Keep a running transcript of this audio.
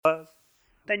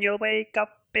then you'll wake up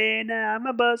in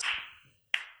a buzz.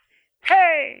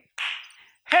 Hey!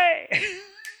 Hey!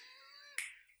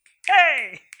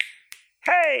 Hey!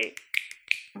 Hey!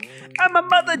 I'm a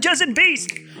mother Justin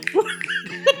Beast! What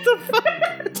the fuck?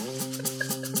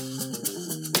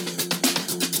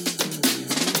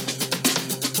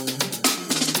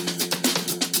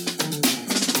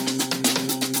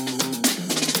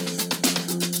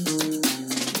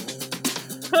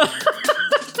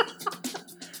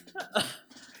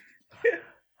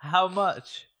 How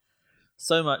much?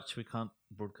 So much we can't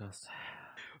broadcast.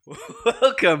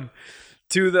 Welcome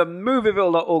to the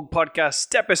Movieville.org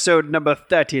podcast, episode number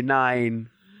 39.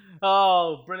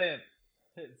 Oh, brilliant.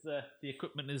 It's, the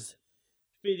equipment is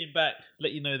feeding back.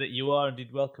 Let you know that you are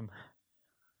indeed welcome.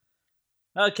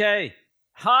 Okay.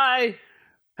 Hi.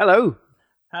 Hello,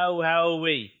 How are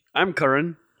we? I'm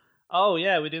Curran. Oh,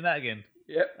 yeah, we're doing that again.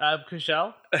 Yep. I'm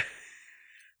Kushal,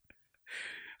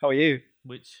 How are you?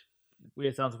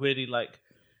 which sounds weirdly like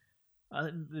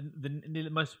the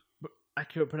most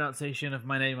accurate pronunciation of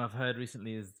my name I've heard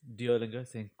recently is Duolingo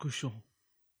saying Kushon.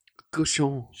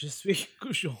 Cochon. Je suis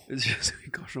Kushon. It's just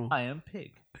cochon. I am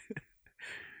pig.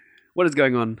 What is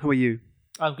going on? How are you?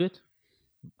 I'm good.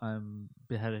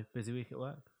 Had a busy week at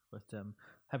work, but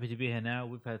happy to be here now.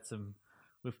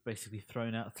 We've basically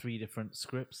thrown out 3 different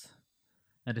scripts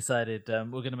and decided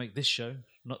we're going to make this show,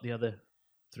 not the other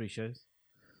 3 shows.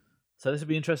 So this will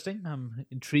be interesting. I'm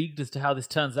intrigued as to how this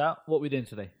turns out. What are we doing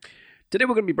today? Today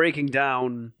we're going to be breaking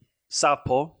down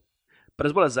Southpaw, but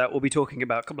as well as that, we'll be talking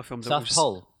about a couple of films. South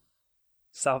Pole.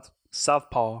 Southpaw.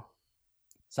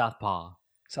 Southpaw.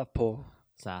 Southpaw.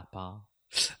 Southpaw.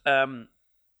 And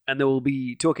then we'll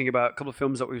be talking about a couple of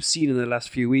films that we've seen in the last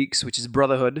few weeks, which is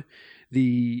Brotherhood.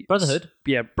 Brotherhood?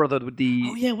 Yeah, Brotherhood with the...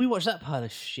 Oh yeah, we watched that pile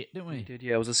of shit, didn't we?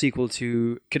 It was a sequel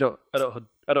to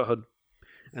Adulthood.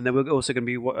 And then we're also going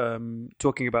to be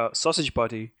talking about Sausage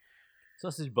Party.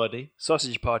 Sausage Body.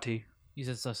 Sausage Party. You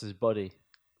said Sausage Body.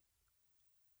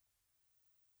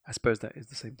 I suppose that is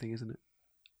the same thing, isn't it?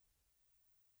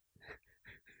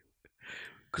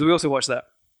 Because we also watched that.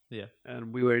 Yeah.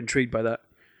 And we were intrigued by that.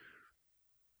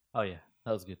 Oh yeah,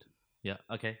 that was good. Yeah,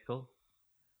 okay, cool.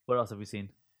 What else have we seen?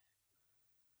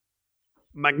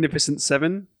 Magnificent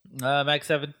Seven. Mag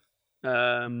 7.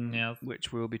 Yeah,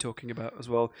 which we'll be talking about as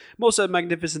well. Also,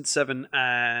 Magnificent Seven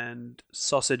and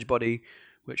Sausage Body,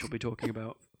 which we'll be talking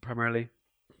about primarily.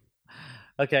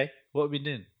 Okay, what have we been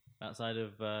doing outside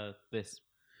of this?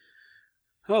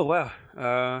 Oh wow!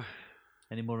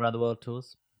 Any more around the world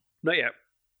tours? Not yet.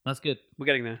 That's good. We're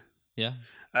getting there. Yeah.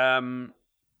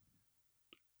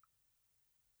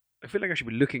 I feel like I should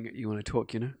be looking at you when I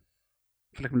talk. You know,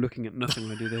 I feel like I'm looking at nothing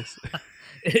when I do this.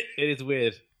 It is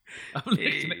weird. I'm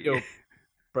looking at your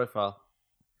profile,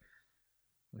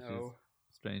 which is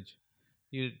strange.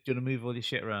 Do you want to move all your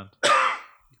shit around?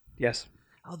 Yes.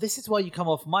 Oh, this is why you come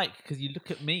off mic, because you look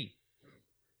at me.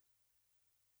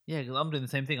 Yeah, because I'm doing the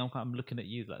same thing. I'm looking at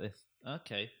you like this.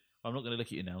 Okay. I'm not going to look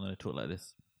at you now. I'm going to talk like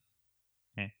this.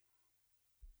 Okay.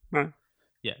 Right.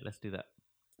 Yeah, let's do that.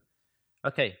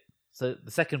 Okay, so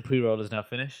the second pre-roll is now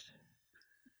finished.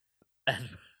 And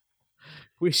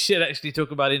we should actually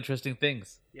talk about interesting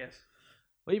things. Yes.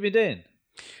 What have you been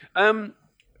doing?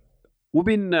 We've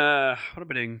been what have we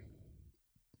been doing?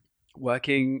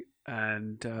 Working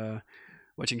and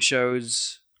watching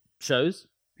shows. Shows?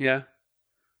 Yeah.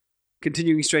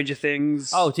 Continuing Stranger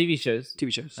Things. Oh, TV shows.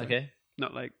 TV shows. Sorry. Okay.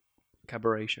 Not like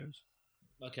cabaret shows.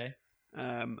 Okay.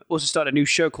 Also started a new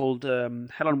show called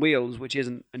Hell on Wheels, which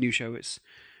isn't a new show. It's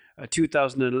a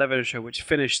 2011 show which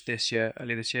finished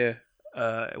earlier this year.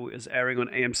 It was airing on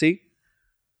AMC.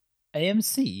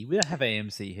 AMC? We don't have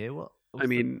AMC here. What?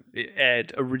 It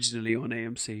aired originally on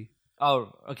AMC.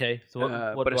 Oh, okay. So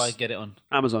what do I get it on?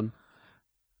 Amazon.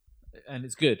 And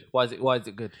it's good. Why is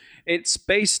it good? It's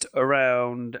based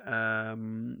around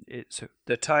it's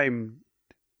the time.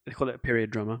 They call it a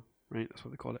period drama, right? That's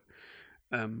what they call it.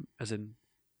 As in,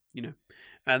 you know.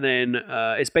 And then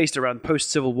it's based around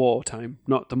post-Civil War time,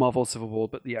 not the Marvel Civil War,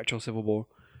 but the actual Civil War.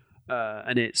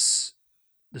 And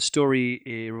the story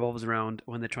revolves around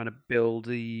when they're trying to build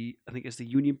I think it's the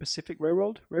Union Pacific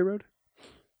Railroad.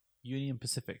 Union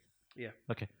Pacific. Yeah.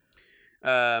 Okay.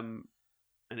 And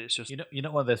it's just you're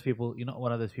not one of those people. You're not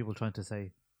one of those people trying to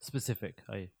say specific,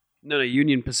 are you? no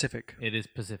Union Pacific. It is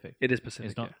Pacific. It is Pacific.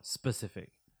 It's not yeah.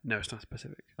 specific. No, it's not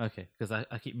specific. Okay, because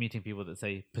I keep meeting people that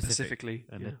say Pacific. Specifically.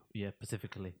 And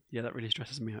Pacifically. Yeah, that really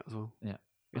stresses me out as well. Yeah.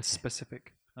 It's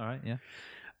specific. All right, yeah.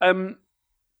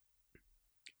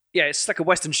 Yeah, it's like a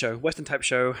Western type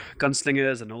show,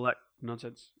 gunslingers and all that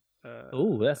nonsense.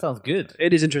 Oh, that sounds good.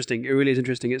 It is interesting. It really is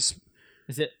interesting. It's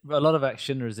Is it a lot of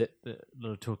action or is it a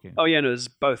lot of talking? Oh yeah, no, there's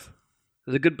both.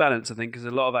 There's a good balance, I think. There's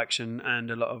a lot of action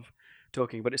and a lot of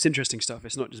talking, but it's interesting stuff.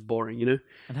 It's not just boring, you know.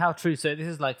 And how true? So this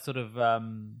is like sort of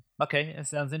okay. It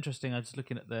sounds interesting. I was just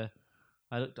looking at the.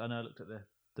 I looked at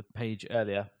the page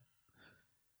earlier.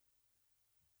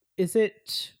 Is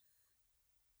it?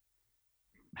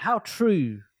 How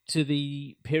true to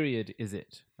the period is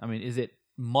it? I mean, is it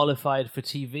mollified for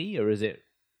TV or is it?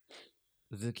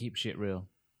 Does it keep shit real?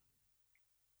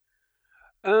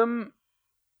 I'm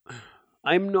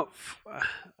not.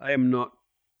 I am not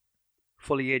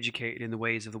fully educated in the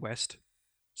ways of the West,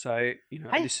 so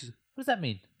Hey, this is what does that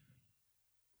mean?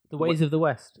 The ways of the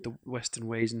West. the Western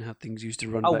ways and how things used to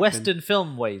run. Oh, back Western then.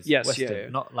 film ways. Yes, Western, yeah.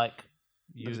 not like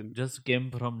you Listen, just came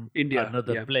from India,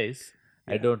 another yeah. place.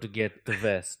 I Yeah. don't get the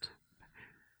vest.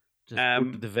 Just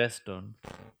put the vest on.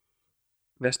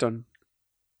 Vest on.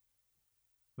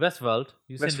 Westworld.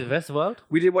 You seen the Westworld?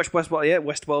 We did watch Westworld. Yeah,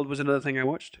 Westworld was another thing I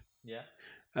watched. Yeah.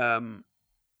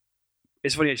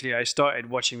 It's funny actually. I started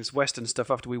watching this Western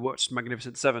stuff after we watched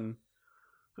Magnificent Seven.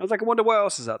 I was like, I wonder what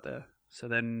else is out there. So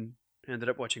then I ended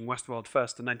up watching Westworld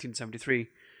first in 1973.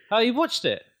 Oh, you watched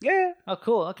it? Yeah. Oh,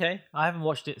 cool. Okay. I haven't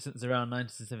watched it since around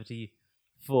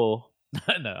 1974.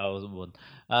 No, I wasn't born.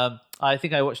 I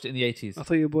think I watched it in the 80s. I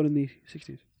thought you were born in the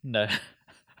 60s. No.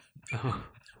 Oh.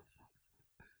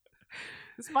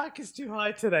 This mic is too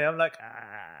high today. I'm like,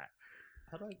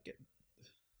 how do I get...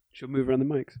 Should we move around the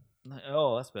mics?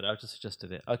 Oh, that's better. I've just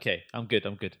adjusted it. Okay, I'm good.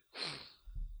 I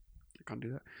can't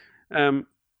do that.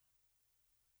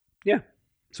 Yeah.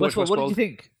 So What did you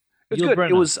think? It was Yul good.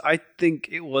 Brynner. I think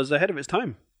it was ahead of its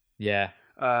time. Yeah.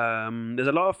 There's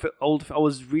a lot of I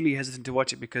was really hesitant to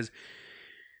watch it because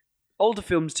older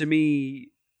films to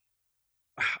me,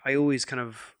 I always kind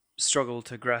of struggle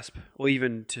to grasp or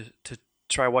even to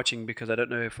try watching because I don't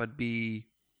know if I'd be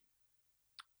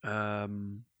able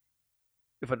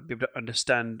to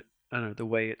understand, I don't know, the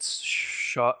way it's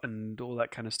shot and all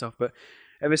that kind of stuff. But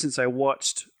ever since I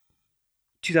watched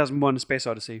 2001: A Space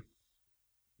Odyssey,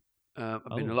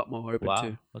 I've been a lot more open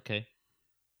to. Okay.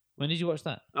 When did you watch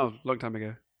that? Oh, a long time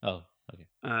ago. Oh, okay.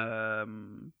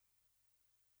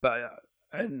 But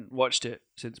I hadn't watched it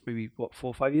since maybe 4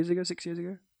 or 5 years ago, 6 years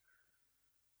ago.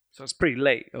 So it's pretty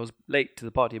late. I was late to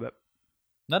the party, but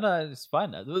No, it's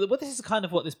fine. Well, this is kind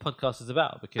of what this podcast is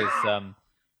about because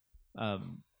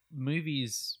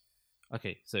movies.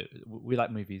 Okay, so we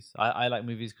like movies. I like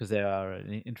movies because they are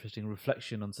an interesting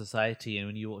reflection on society, and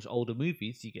when you watch older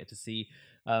movies, you get to see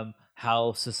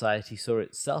how society saw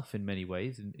itself in many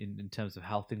ways, in terms of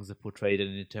how things are portrayed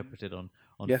and interpreted on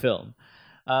film,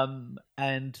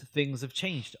 and things have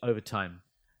changed over time,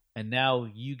 and now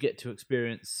you get to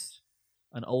experience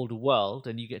an older world,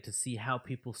 and you get to see how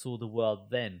people saw the world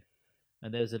then,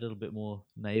 and there's a little bit more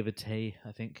naivete,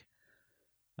 I think.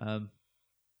 I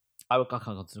can't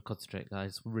concentrate. I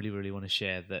just really, really want to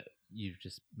share that you've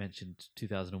just mentioned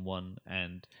 2001,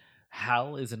 and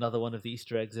HAL is another one of the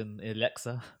Easter eggs in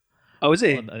Alexa. Oh, is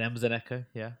it? On an Amazon Echo,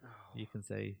 yeah. You can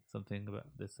say something about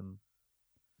this. I'm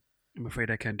afraid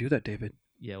I can't do that, David.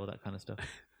 Yeah, all that kind of stuff.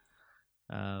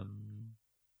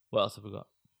 What else have we got?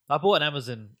 I bought an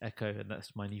Amazon Echo, and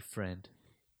that's my new friend.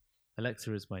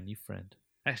 Alexa is my new friend.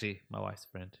 Actually, my wife's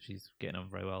friend. She's getting on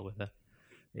very well with her.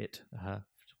 It's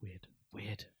weird.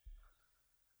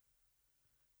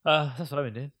 That's what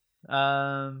I've been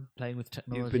doing. Playing with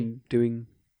technology. You've been doing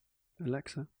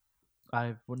Alexa?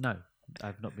 No,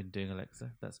 I've not been doing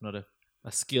Alexa. That's not a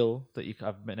skill that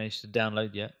I've managed to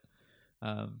download yet.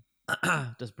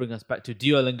 Does bring us back to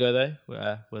Duolingo though,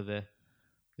 where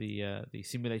the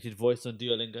simulated voice on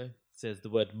Duolingo says the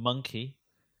word monkey.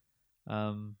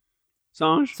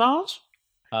 Sanj?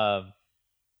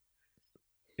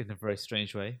 In a very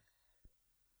strange way.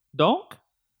 Donk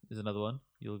is another one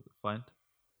you'll find.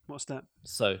 What's that?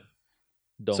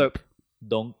 Donk. Soap.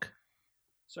 Donk.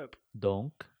 Soap.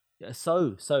 Donk. Yeah,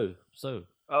 so.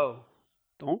 Oh.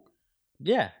 Donk?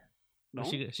 Yeah.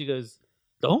 Donk? She goes,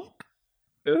 donk?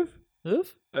 Oof.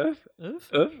 Oof? Oof.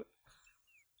 Oof? Oof.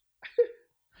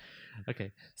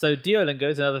 Okay. So Duolingo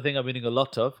is another thing I've been doing a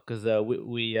lot of because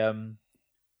we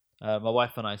my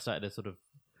wife and I started to sort of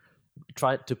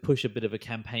try to push a bit of a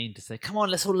campaign to say, come on,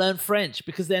 let's all learn French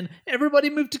because then everybody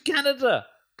moved to Canada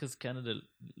because Canada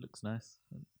looks nice.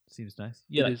 Seems nice.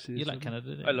 You like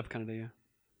Canada? Don't you? I love Canada, yeah.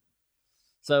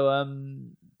 So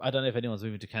I don't know if anyone's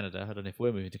moving to Canada. I don't know if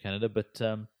we're moving to Canada, but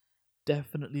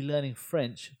definitely learning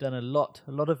French. Done a lot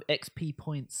of XP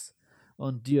points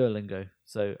on Duolingo.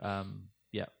 So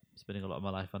yeah, spending a lot of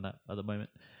my life on that at the moment.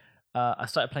 I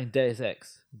started playing Deus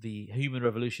Ex, the Human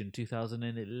Revolution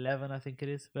 2011, I think it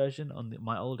is, version on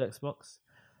my old Xbox.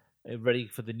 ready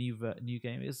for the new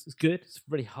game. It's good. It's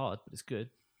really hard, but it's good.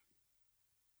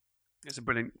 It's a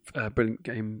brilliant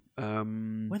game.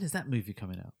 When is that movie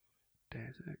coming out?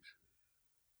 Deus Ex.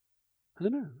 I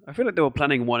don't know. I feel like they were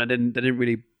planning one, and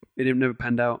it never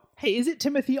panned out. Hey, is it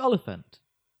Timothy Oliphant?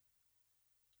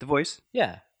 The voice?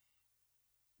 Yeah,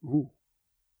 Ooh.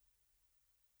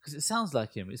 because it sounds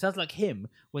like him. It sounds like him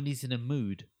when he's in a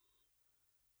mood,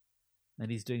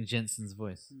 and he's doing Jensen's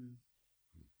voice.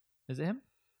 Is it him?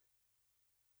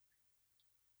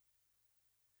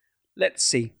 Let's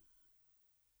see.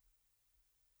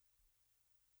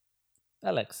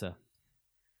 Alexa,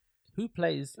 who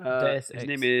plays Deus Ex? His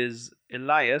name is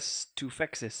Elias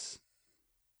Tufexis.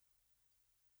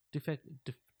 Do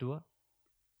what?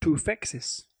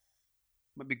 Tufexis.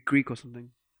 Might be Greek or something.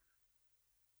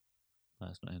 No,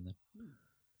 it's not him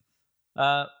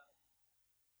then.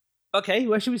 Okay,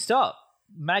 where should we start?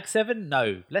 Mag 7?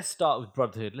 No. Let's start with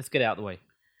Brotherhood. Let's get it out of the way.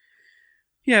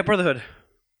 Yeah, Brotherhood.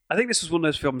 I think this was one of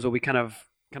those films where we kind of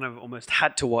almost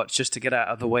had to watch just to get out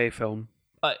of the way film.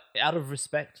 Out of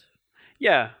respect?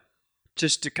 Yeah.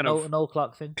 Just to kind of... Noel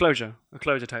Clark thing? A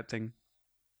closure type thing.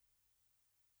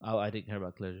 Oh, I didn't care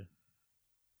about closure.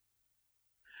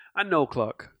 And Noel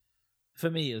Clark.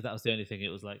 For me, that was the only thing. It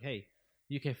was like, hey,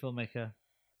 UK filmmaker.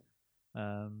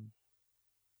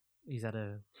 He's had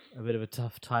a bit of a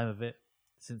tough time of it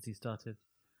since he started.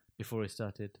 Before he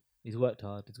started. He's worked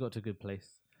hard. He's got to a good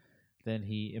place. Then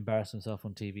he embarrassed himself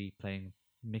on TV playing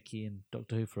Mickey in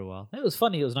Doctor Who for a while. It was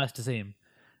funny. It was nice to see him.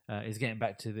 He's getting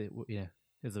back to the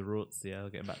roots. Yeah,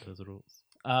 getting back to his roots.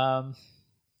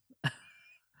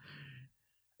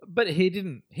 But he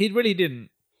didn't. He really didn't.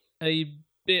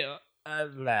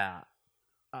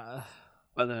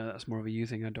 Whether that's more of a you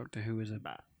thing or Doctor Who is a...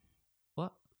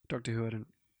 What? Doctor Who, I don't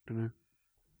know.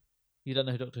 You don't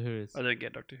know who Doctor Who is? I don't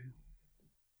get Doctor Who.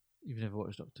 You've never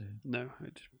watched Doctor Who? No, I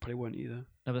probably won't either. No,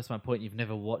 but that's my point. You've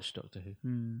never watched Doctor Who.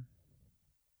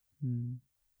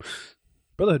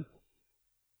 Brotherhood.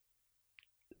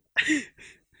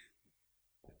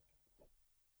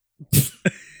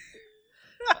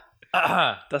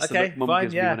 That's the look Mum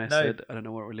gives me when I said I don't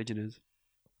know what religion is.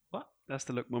 What? That's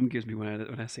the look Mum gives me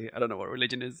when I say I don't know what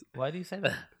religion is. Why do you say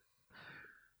that?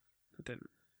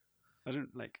 I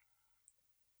don't like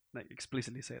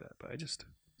explicitly say that, but I just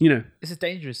This is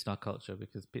dangerous in our culture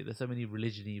because there's so many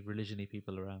religion-y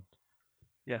people around.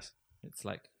 Yes. It's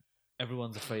like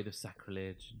everyone's afraid of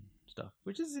sacrilege and stuff,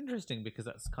 which is interesting because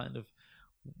that's kind of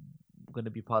going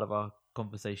to be part of our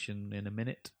conversation in a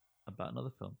minute about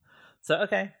another film. So,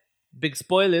 okay. Big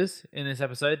spoilers in this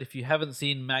episode. If you haven't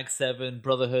seen Mag 7,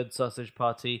 Brotherhood, Sausage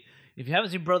Party, if you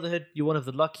haven't seen Brotherhood, you're one of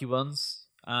the lucky ones.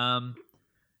 Wow.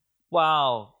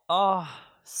 Oh,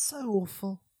 so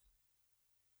awful.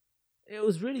 It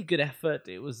was really good effort.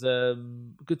 It was a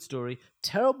good story.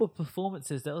 Terrible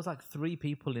performances. There was like 3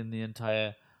 people in the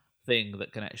entire thing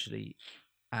that can actually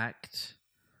act.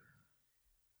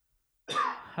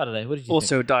 I don't know. What did you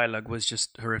also, think? dialogue was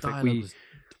just horrific. Dialogue was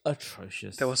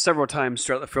atrocious. There were several times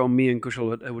throughout the film, me and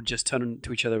Kushal would just turn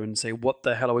to each other and say, "What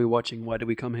the hell are we watching? Why did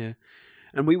we come here?"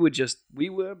 And we were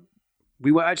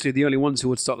actually the only ones who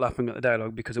would start laughing at the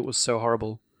dialogue because it was so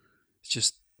horrible. It's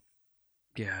just,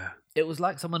 yeah. It was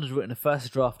like someone had written a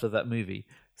first draft of that movie,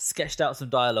 sketched out some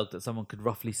dialogue that someone could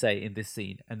roughly say in this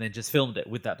scene, and then just filmed it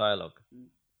with that dialogue.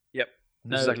 Yep,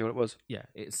 that's exactly what it was. Yeah,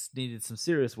 it's needed some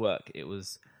serious work. It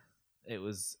was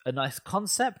a nice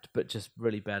concept, but just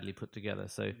really badly put together.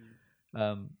 So,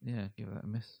 yeah, give that a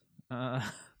miss. I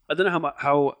don't know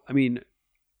how. I mean,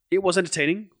 it was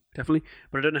entertaining, definitely,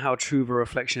 but I don't know how true of a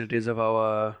reflection it is of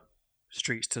our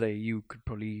streets today. You could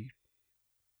probably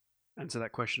answer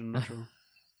that question. I'm not sure.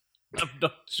 I'm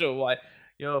not sure why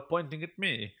you're pointing at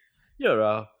me. You're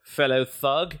a fellow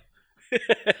thug.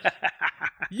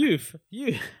 You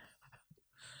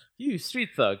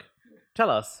street thug. Tell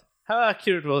us, how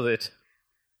accurate was it?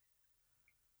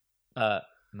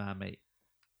 Nah, mate.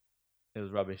 It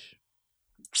was rubbish.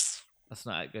 That's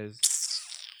not how it goes.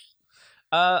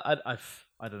 I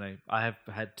don't know. I have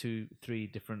had 2-3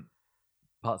 different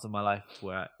parts of my life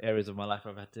areas of my life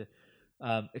I've had to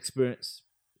experience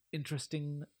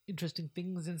interesting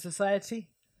things in society.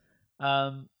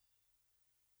 Yeah,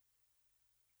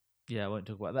 I won't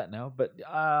talk about that now, but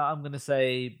I'm going to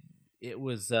say it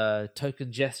was a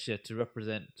token gesture to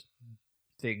represent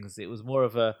things. It was more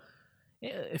of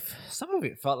if some of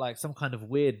it felt like some kind of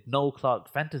weird Noel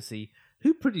Clark fantasy.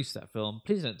 Who produced that film?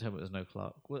 Please don't tell me it was Noel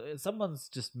Clark. Well, someone's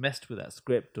just messed with that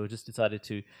script or just decided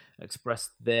to express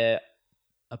their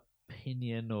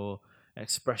opinion or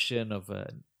expression of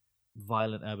a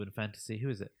violent urban fantasy. Who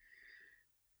is it?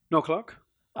 Noel Clark?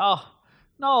 Oh,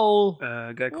 No.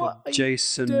 A guy What called are you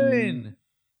Jason doing?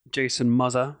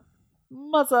 Muzza,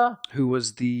 Mother. who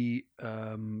was the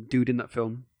dude in that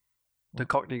film, the What?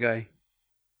 Cockney guy.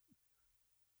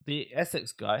 The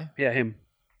Essex guy. Yeah, him.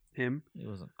 He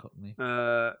wasn't Cockney.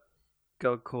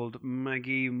 Girl called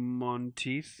Maggie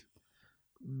Monteith.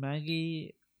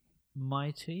 Maggie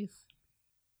My Teeth.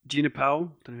 Gina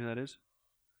Powell, don't know who that is.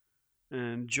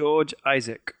 And George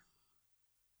Isaac.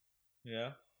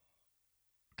 Yeah.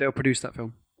 They'll produce that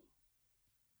film.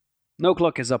 No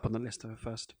Clock is up on the list of it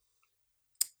first.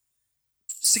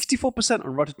 64%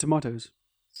 on Rotten Tomatoes.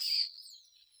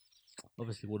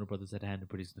 Obviously, Warner Brothers had a hand in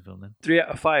producing the film then. 3 out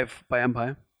of 5 by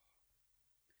Empire.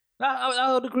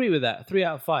 I would agree with that. 3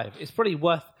 out of 5. It's probably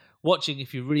worth watching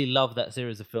if you really love that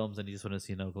series of films and you just want to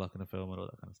see No Clock in a film and all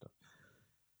that kind of stuff.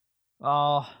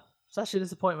 Oh, such a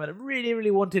disappointment. I really,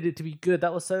 really wanted it to be good.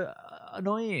 That was so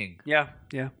annoying. Yeah.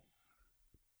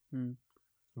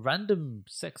 Random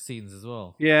sex scenes as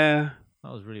well. Yeah.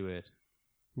 That was really weird.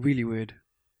 Really weird.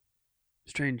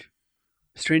 Strange.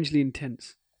 Strangely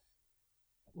intense.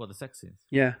 What, the sex scenes?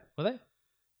 Yeah. Were they?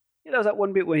 Yeah, there was that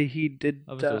one bit where he did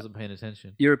Obviously, I wasn't paying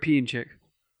attention. European chick.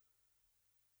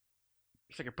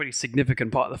 It's like a pretty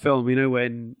significant part of the film, you know,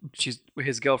 when she's with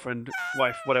his girlfriend,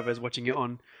 wife, whatever, is watching it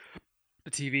on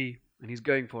the TV and he's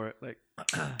going for it. Like,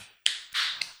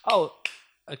 Oh,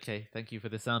 okay. Thank you for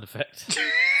the sound effect.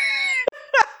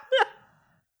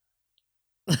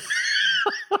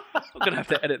 I'm gonna have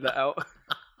to edit that out.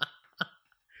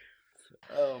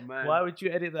 Oh man. Why would you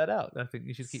edit that out? I think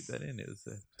you should keep that in. It was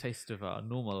a taste of our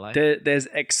normal life. There's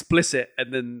explicit,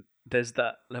 and then there's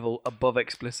that level above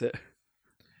explicit.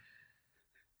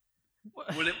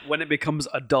 When it becomes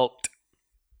adult.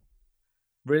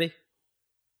 Really?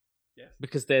 Yes.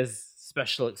 Because there's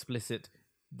special explicit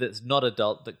that's not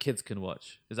adult that kids can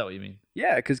watch. Is that what you mean?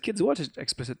 Yeah, because kids watch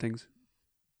explicit things.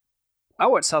 I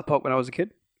watched South Park when I was a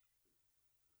kid.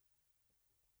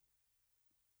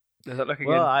 Does that look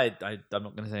again? Well, I'm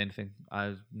not going to say anything.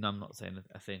 I'm not saying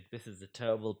a thing. This is a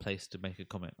terrible place to make a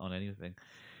comment on anything.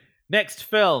 Next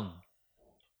film.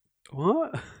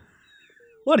 What?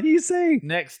 What are you saying?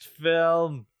 Next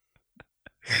film.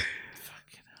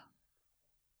 Fucking hell.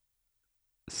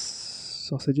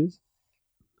 Sausages?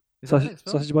 Is that the next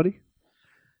film? Sausage body?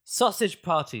 Sausage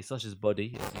Party. Sausage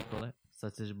Body, as you call it.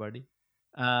 Sausage Body.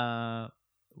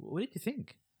 What did you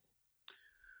think?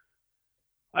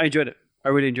 I enjoyed it. I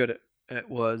really enjoyed it. It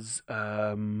was,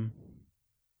 yeah,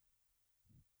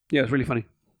 it was really funny.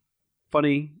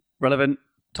 Funny, relevant,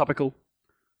 topical.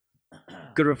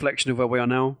 Good reflection of where we are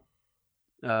now.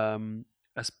 I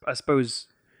suppose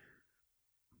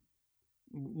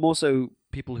more so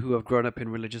people who have grown up in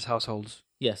religious households.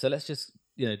 Yeah, so let's just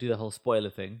do the whole spoiler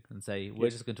thing and say we're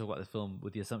Yes. just going to talk about this film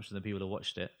with the assumption that people have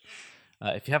watched it.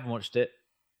 If you haven't watched it,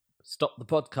 stop the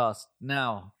podcast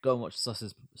now. Go and watch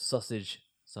Sausage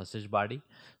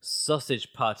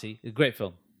Party. A great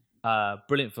film,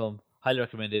 brilliant film, highly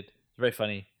recommended. It's very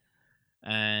funny,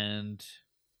 and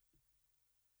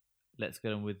let's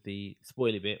get on with the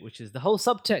spoily bit, which is the whole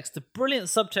subtext, the brilliant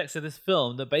subtext of this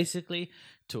film that basically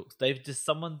talks. They've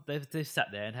sat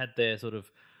there and had their sort of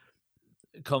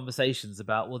conversations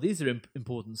about, well, these are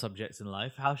important subjects in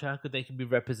life. How could they be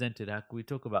represented? How could we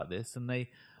talk about this? And they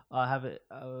have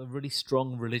a really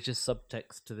strong religious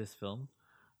subtext to this film,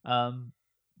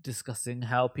 discussing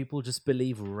how people just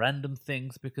believe random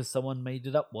things because someone made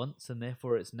it up once and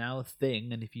therefore it's now a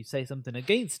thing. And if you say something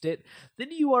against it, then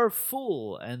you are a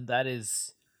fool. And that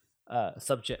is a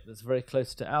subject that's very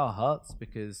close to our hearts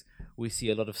because we see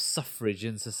a lot of suffrage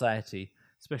in society,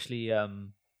 especially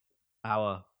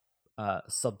our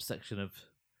subsection of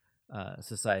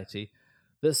society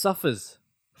that suffers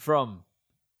from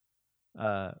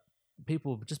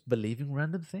people just believing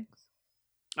random things.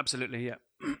 Absolutely, yeah.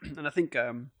 And I think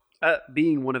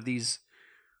being one of these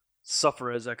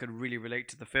sufferers, I could really relate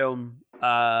to the film.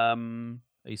 Are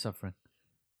you suffering?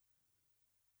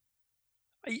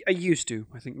 I used to,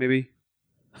 I think maybe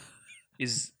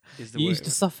is the You word. used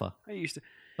to suffer. I used to.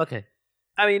 Okay.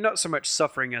 I mean, not so much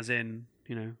suffering as in,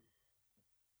 I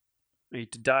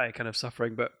need to die kind of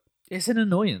suffering, but It's an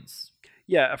annoyance.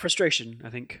 yeah, a frustration, I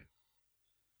think.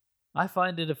 I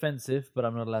find it offensive, but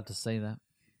I'm not allowed to say that.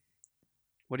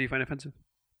 What do you find offensive?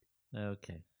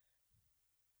 Okay.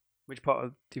 Which part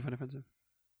do you find offensive?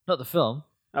 Not the film.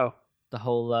 Oh, The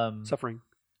whole suffering.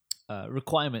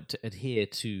 requirement to adhere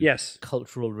to Yes.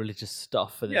 cultural religious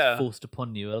stuff, and Yeah. it's forced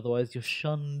upon you. Otherwise, you're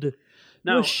shunned.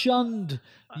 No. You're shunned.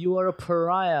 You are a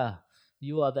pariah.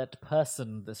 You are that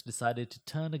person that's decided to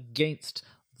turn against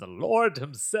the Lord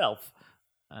himself,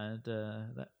 and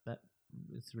that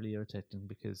is really irritating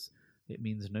because it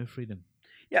means no freedom.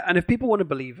 Yeah, and if people want to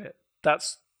believe it,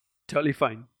 that's totally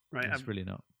fine, right? It's really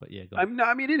not. But yeah, go on.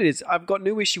 I mean, it is. I've got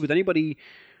no issue with anybody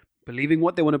believing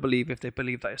what they want to believe. If they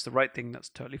believe that it's the right thing, that's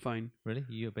totally fine. Really?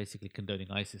 You're basically condoning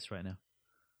ISIS right now.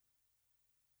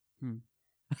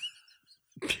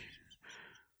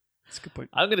 That's a good point.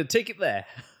 I'm going to take it there.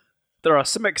 There are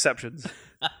some exceptions.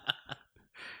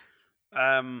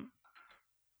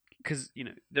 Because,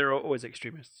 there are always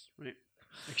extremists, right?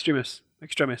 Extremists.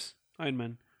 Iron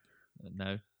Man.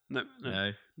 No. No.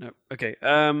 Okay.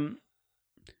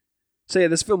 So yeah,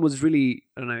 this film was really,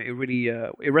 I don't know, it really,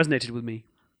 it resonated with me.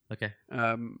 Okay.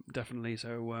 Definitely.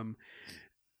 So,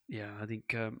 yeah, I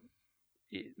think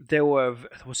there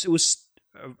was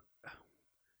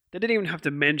they didn't even have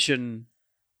to mention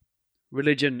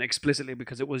religion explicitly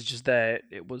because it was just there.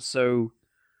 It was so,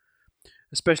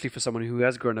 especially for someone who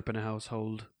has grown up in a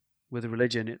household with a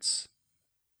religion, it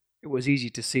was easy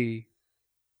to see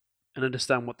and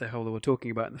understand what the hell they were talking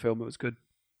about in the film. It was good,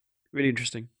 really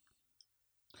interesting.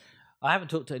 I haven't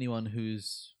talked to anyone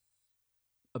who's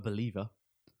a believer,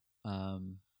 or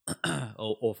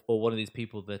one of these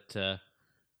people that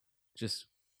just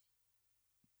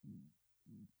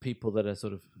people that are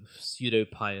sort of pseudo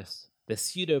pious. They're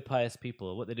pseudo pious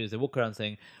people. What they do is they walk around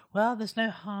saying, "Well, there's no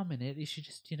harm in it. You should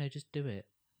just just do it."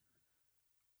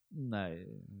 No.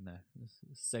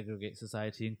 Segregate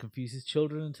society and confuses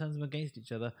children and turns them against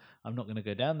each other. I'm not going to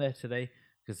go down there today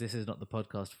because this is not the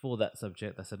podcast for that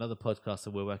subject. That's another podcast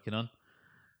that we're working on.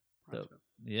 So,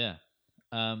 yeah.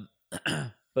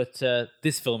 But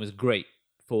this film is great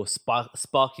for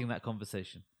sparking that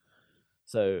conversation.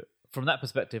 So from that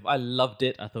perspective, I loved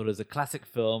it. I thought it was a classic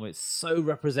film. It's so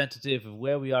representative of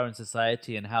where we are in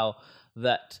society and how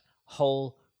that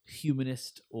whole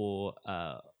humanist or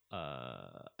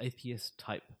atheist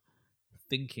type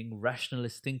thinking,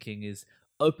 rationalist thinking, is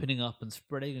opening up and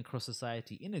spreading across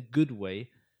society in a good way,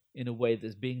 in a way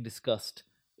that's being discussed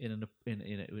in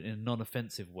a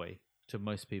non-offensive way to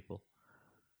most people.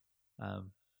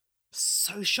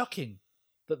 So shocking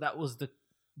that was the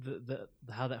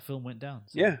how that film went down.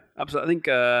 So, yeah, absolutely. I think,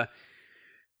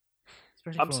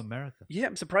 especially from America. Yeah,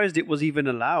 I'm surprised it was even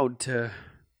allowed to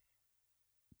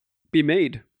be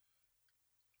made,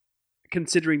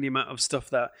 considering the amount of stuff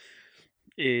that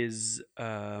is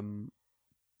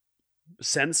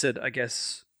censored. I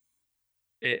guess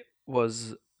it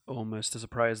was almost a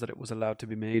surprise that it was allowed to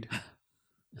be made.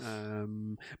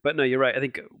 But no, you're right. I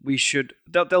think we should.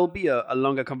 There'll be a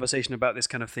longer conversation about this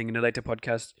kind of thing in a later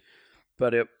podcast.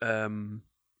 But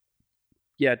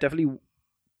yeah, definitely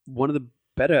one of the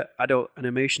better adult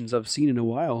animations I've seen in a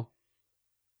while.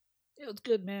 It was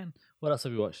good, man. What else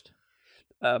have you watched?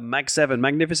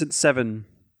 Magnificent Seven.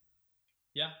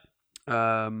 Yeah.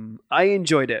 I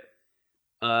enjoyed it.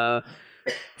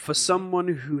 For someone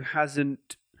who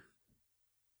hasn't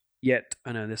yet,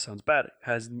 I know this sounds bad,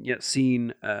 hasn't yet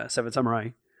seen Seven Samurai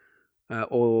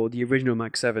or the original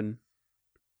Mag 7,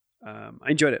 I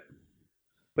enjoyed it.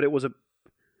 But it was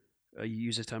you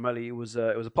used this term earlier, it was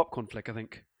a popcorn flick, I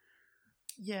think.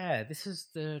 Yeah, this is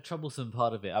the troublesome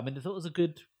part of it. I mean, I thought it was a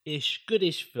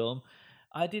goodish film.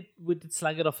 We did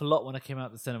slag it off a lot when I came out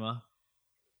of the cinema.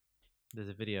 There's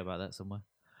a video about that somewhere.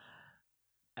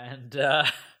 And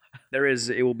there is.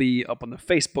 It will be up on the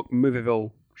Facebook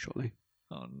Movieville shortly.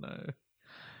 Oh no.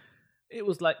 It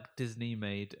was like Disney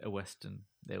made a Western.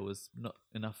 There was not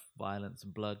enough violence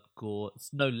and blood, gore.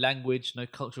 It's no language, no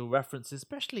cultural references,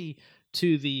 especially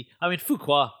to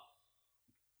Fuqua.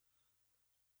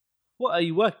 What are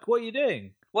you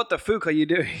doing? What the fuck are you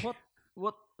doing?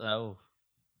 What? Oh,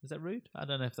 is that rude? I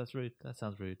don't know if that's rude. That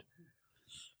sounds rude.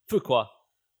 Fuqua.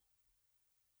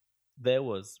 There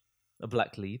was a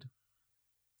black lead,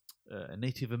 a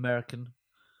Native American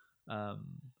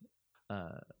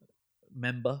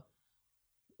member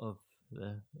of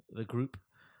the group,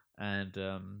 and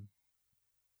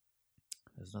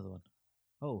there's another one.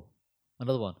 Oh,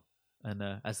 another one,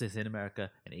 and as they say in America,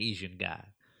 an Asian guy.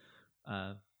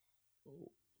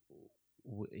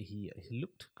 He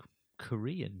looked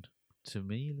Korean to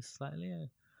me slightly.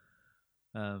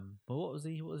 But what was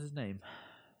his name?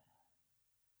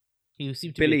 He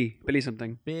seemed to be Billy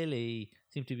something. Billy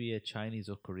seemed to be a Chinese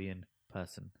or Korean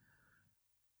person.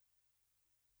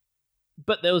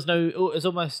 But there was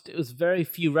it was very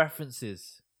few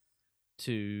references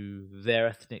to their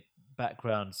ethnic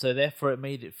background, so therefore it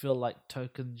made it feel like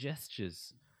token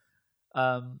gestures.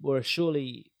 Whereas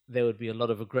surely there would be a lot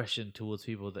of aggression towards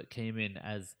people that came in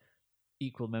as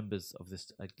equal members of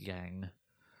this gang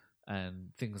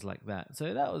and things like that.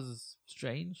 So that was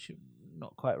strange,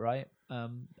 not quite right.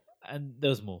 and there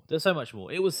was more. There's so much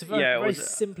more. It was a very, Yeah, it very was,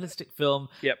 simplistic film.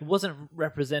 Yep. It wasn't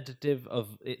representative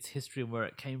of its history and where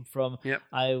it came from. Yep.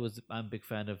 I'm a big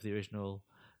fan of the original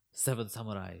Seven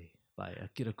Samurai by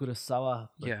Akira Kurosawa.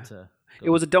 But, Yeah. go It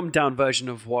was a dumbed down version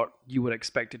of what you would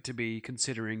expect it to be,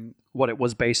 considering what it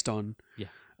was based on. Yeah.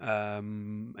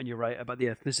 And you're right about the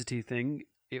ethnicity thing.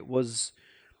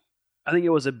 I think it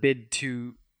was a bid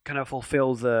to kind of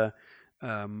fulfill the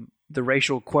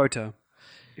racial quota,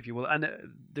 if you will. And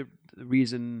the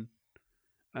reason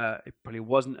it probably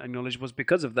wasn't acknowledged was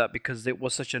because of that, because it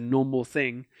was such a normal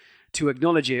thing. To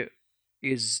acknowledge it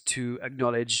is to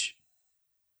acknowledge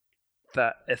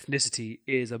that ethnicity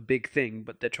is a big thing,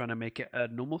 but they're trying to make it a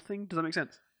normal thing. Does that make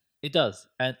sense? It does.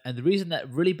 And the reason that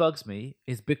really bugs me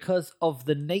is because of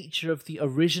the nature of the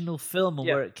original film and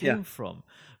where it came from.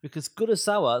 Because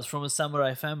Kurosawa is from a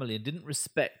samurai family and didn't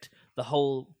respect the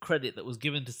whole credit that was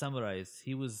given to samurais.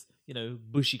 He was,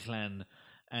 Bushi clan.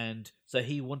 And so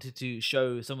he wanted to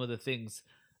show some of the things,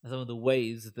 some of the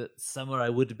ways that samurai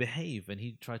would behave. And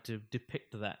he tried to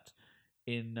depict that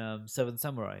in Seven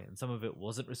Samurai, and some of it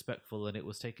wasn't respectful, and it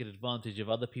was taking advantage of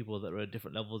other people that were at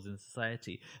different levels in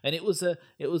society. And it was a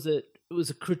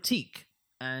critique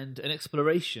and an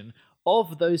exploration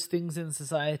of those things in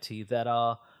society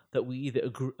that we either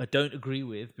don't agree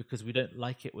with because we don't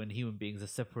like it when human beings are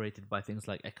separated by things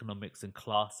like economics and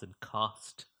class and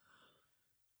caste.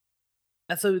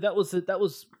 And so that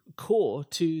was core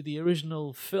to the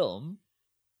original film.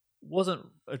 Wasn't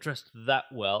addressed that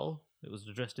well. It was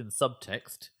addressed in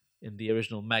subtext in the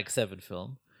original Mag 7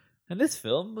 film. And this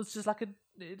film was just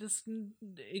it just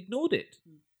ignored it.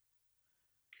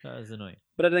 That was annoying.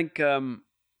 But I think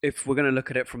if we're going to look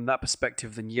at it from that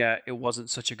perspective, then yeah, it wasn't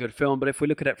such a good film. But if we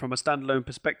look at it from a standalone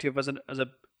perspective as any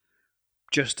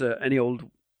old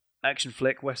action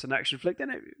flick, Western action flick,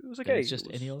 then it was okay. It's just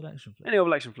any old action flick. Any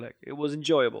old action flick. It was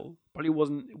enjoyable. Probably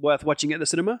wasn't worth watching at the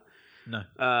cinema. No.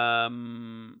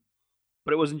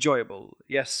 But it was enjoyable.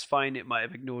 Yes, fine, it might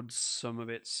have ignored some of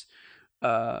its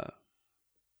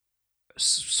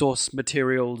source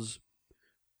materials,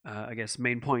 I guess,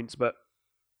 main points, but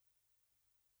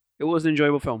it was an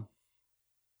enjoyable film.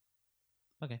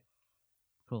 Okay,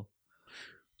 cool.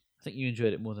 I think you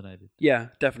enjoyed it more than I did. Yeah,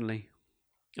 definitely.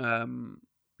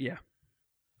 Yeah.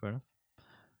 Fair enough.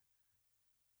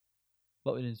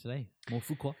 What are we doing today? More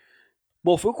Fuqua?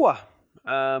 More Fuqua.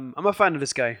 I'm a fan of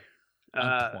this guy.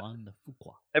 Antoine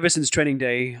Fuqua. Ever since Training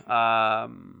Day,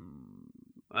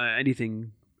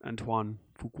 anything Antoine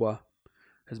Fuqua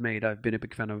has made, I've been a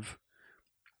big fan of.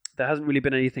 There hasn't really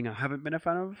been anything I haven't been a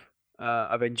fan of.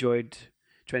 I've enjoyed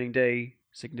Training Day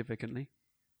significantly.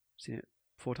 Seen it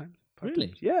 4 times. 5 Really?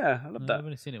 times. Yeah, I love that. I've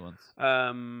only seen it once.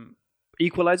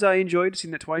 Equalizer, I enjoyed.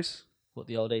 Seen it twice. What,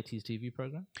 the old 80s TV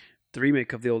program? The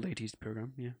remake of the old 80s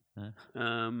program, yeah.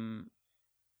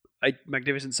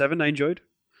 Magnificent Seven, I enjoyed.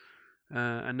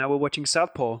 And now we're watching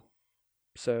Southpaw.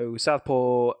 So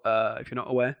Southpaw, if you're not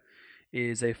aware,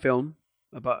 is a film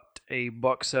about a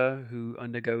boxer who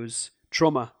undergoes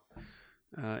trauma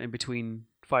in between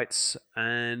fights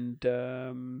and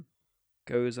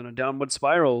goes on a downward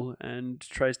spiral and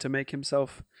tries to make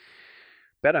himself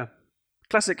better.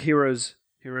 Classic hero's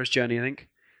journey, I think.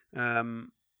 But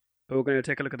we're going to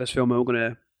take a look at this film and we're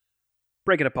going to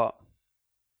break it apart.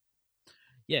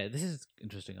 Yeah, this is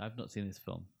interesting. I've not seen this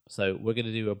film. So we're going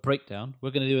to do a breakdown.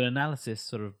 We're going to do an analysis,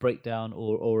 sort of breakdown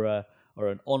or a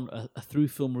through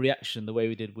film reaction, the way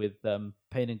we did with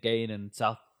Pain and Gain and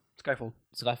Skyfall,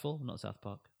 not South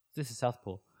Park. This is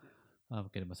Southpaw. I'm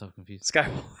getting myself confused.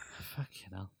 Skyfall.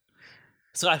 Fucking hell.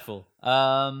 Skyfall.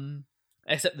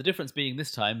 Except the difference being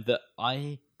this time that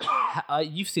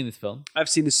you've seen this film. I've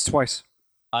seen this twice.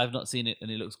 I've not seen it,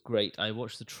 and it looks great. I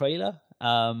watched the trailer.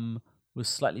 Was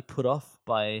slightly put off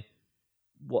by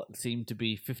what seemed to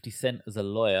be 50 Cent as a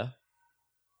lawyer.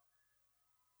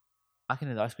 I can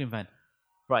hear the ice cream van.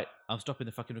 Right, I'm stopping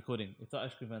the fucking recording. If the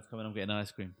ice cream van's coming, I'm getting an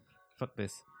ice cream. Fuck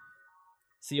this.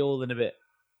 See you all in a bit.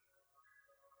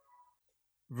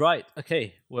 Right,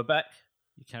 okay, we're back.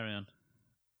 You carry on.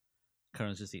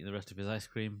 Karan's just eating the rest of his ice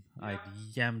cream. Yeah. I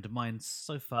yammed mine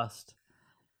so fast.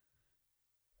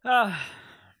 Had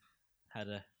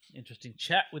a interesting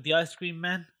chat with the ice cream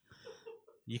man.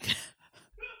 You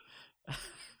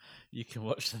can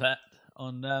watch that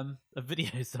on a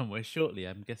video somewhere shortly,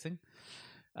 I'm guessing.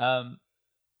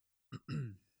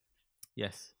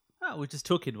 Yes. We're just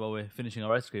talking while we're finishing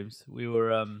our ice creams. We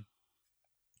were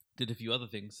did a few other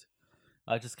things.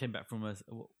 I just came back from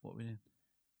what we did.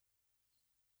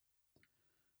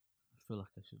 I feel like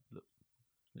I should look.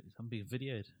 I'm being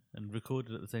videoed and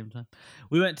recorded at the same time.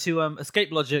 We went to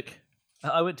Escape Logic.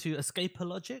 I went to Escape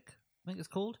Logic, I think it's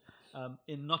called.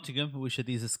 In Nottingham, which are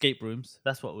these escape rooms.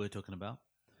 That's what we were talking about.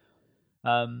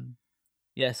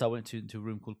 Yes, I went into a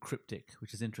room called Cryptic,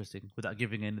 which is interesting, without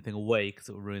giving anything away because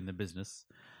it will ruin the business.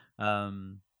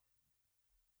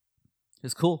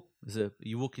 It's cool.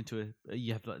 You walk into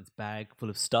you have like this bag full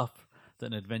of stuff that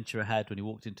an adventurer had when he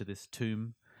walked into this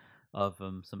tomb of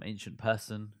some ancient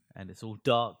person, and it's all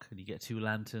dark, and you get 2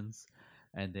 lanterns,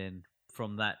 and then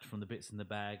from the bits in the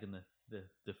bag and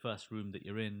the first room that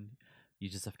you're in, you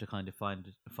just have to kind of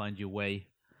find your way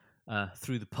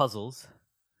through the puzzles.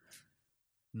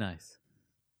 Nice.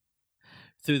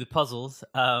 Through the puzzles,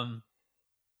 from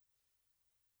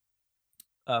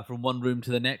one room to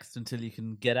the next until you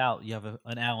can get out. You have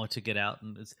an hour to get out,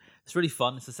 and it's really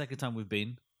fun. It's the second time we've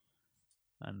been,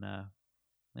 and yeah,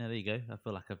 there you go. I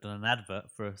feel like I've done an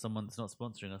advert for someone that's not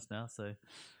sponsoring us now, so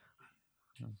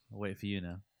I'll wait for you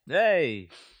now. Hey,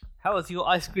 how was your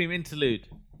ice cream interlude?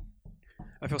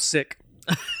 I feel sick.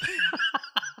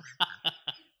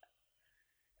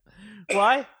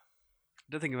 Why? I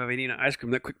don't think I've ever eaten ice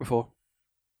cream that quick before.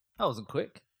 That wasn't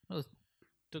quick.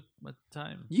 Took my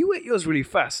time. You ate yours really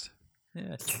fast.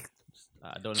 Yeah.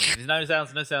 I don't know. There's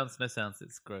no sounds.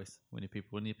 It's gross when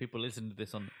your people listen to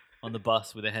this on the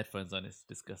bus with their headphones on. It's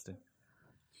disgusting.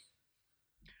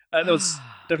 That was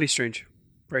definitely strange.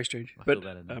 Very strange. I But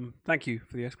feel better now. thank you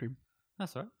for the ice cream.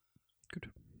 That's all right.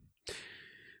 Good.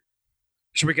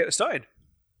 Should we get started?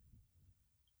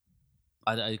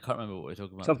 I can't remember what we were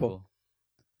talking about Southpaw. before.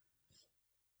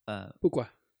 Pourquoi?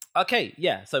 Okay,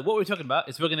 yeah. So what we're talking about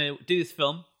is we're going to do this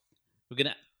film. We're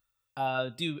going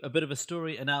to do a bit of a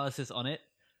story analysis on it.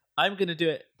 I'm going to do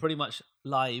it pretty much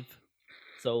live,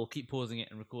 so we'll keep pausing it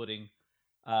and recording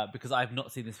because I've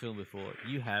not seen this film before.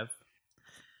 You have.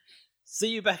 See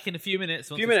you back in a few minutes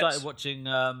once we started watching.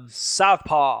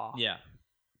 Southpaw. Yeah.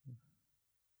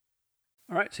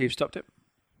 All right, so you've stopped it.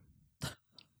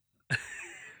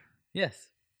 Yes.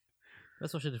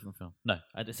 Let's watch a different film. No,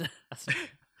 I just.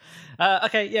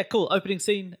 Okay, yeah, cool. Opening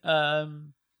scene.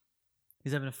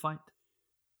 He's having a fight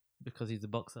because he's a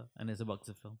boxer, and it's a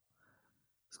boxer film.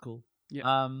 It's cool.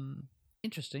 Yeah.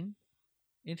 Interesting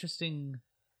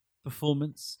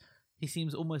performance. He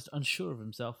seems almost unsure of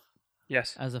himself.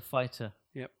 Yes. As a fighter.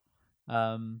 Yep.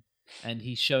 And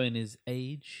he's showing his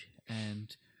age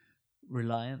and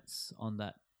reliance on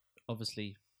that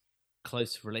obviously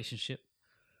close relationship.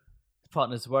 The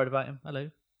partner's worried about him. Hello.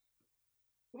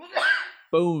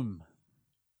 Boom.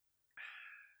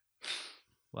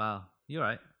 Wow. You all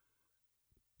right?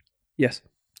 Yes.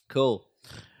 Cool.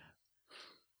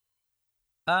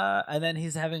 And then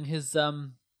he's having his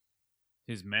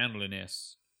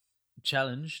manliness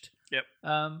challenged. Yep.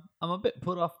 I'm a bit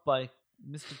put off by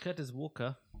Mr. Curtis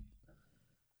Walker.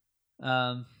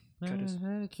 Curtis.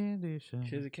 At a candy shop.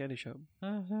 Here's a candy shop.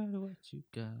 I heard what you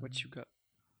got. What you got?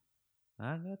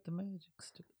 I got the magic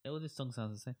stick. All this song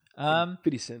sounds the same.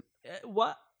 50 Cent.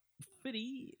 What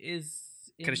 50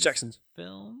 is in Curtis this Jackson's.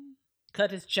 film?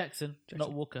 Curtis Jackson,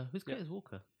 not Walker. Who's Curtis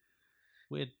Walker?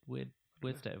 Weird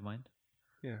state of mind.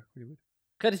 Yeah, really weird.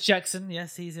 Curtis Jackson,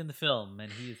 yes, he's in the film,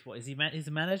 and he's what is he? He's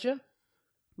a manager.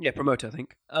 Yeah, promoter, I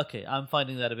think. Okay, I'm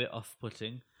finding that a bit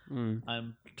off-putting. Mm.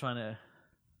 I'm trying to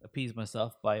appease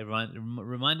myself by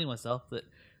reminding myself that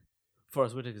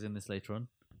Forrest Whitaker's in this later on.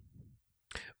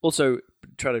 Also,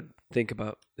 try to think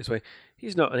about this way.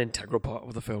 He's not an integral part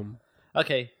of the film.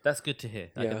 Okay, that's good to hear.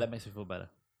 Okay, Yeah. that makes me feel better.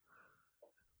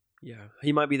 Yeah,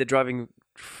 he might be the driving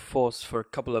force for a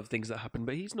couple of things that happen,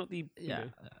 but he's not the... Yeah. You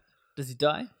know, Does he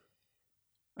die?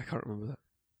 I can't remember that.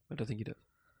 I don't think he does.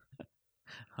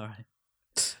 All right.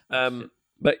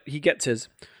 But he gets his.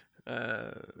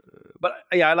 But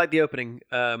yeah, I like the opening.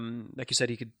 Like you said,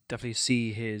 he could definitely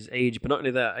see his age, but not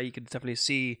only that, you could definitely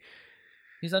see...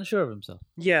 He's unsure of himself.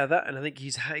 Yeah, that, and I think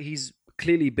he's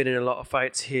clearly been in a lot of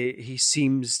fights. He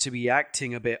seems to be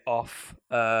acting a bit off.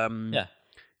 Yeah.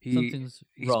 Something's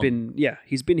wrong.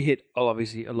 He's been hit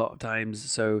obviously a lot of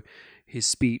times, so his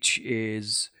speech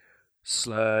is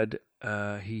slurred.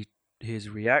 His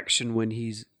reaction when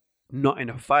he's not in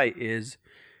a fight is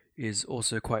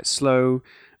also quite slow.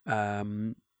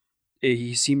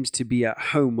 He seems to be at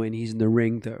home when he's in the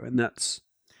ring, though, and that's...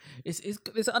 It's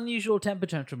this unusual temper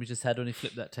tantrum he just had when he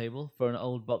flipped that table for an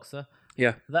old boxer.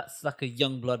 Yeah. That's like a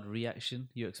young blood reaction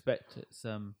you expect. It's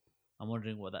I'm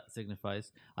wondering what that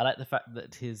signifies. I like the fact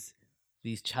that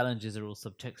these challenges are all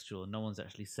subtextual and no one's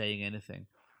actually saying anything.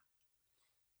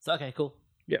 So okay, cool.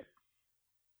 Yep.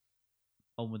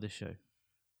 On with the show.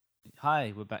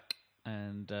 Hi, we're back.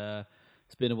 And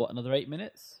it's been another 8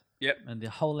 minutes? Yep. And the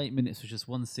whole 8 minutes was just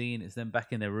one scene. It's them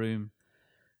back in their room.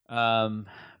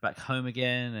 Back home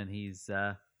again, and he's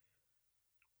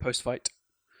Post-fight.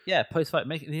 Yeah, post-fight,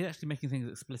 he's actually making things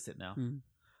explicit now. Mm.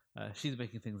 She's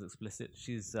making things explicit.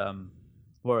 She's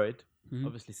worried, Mhm.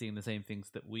 obviously seeing the same things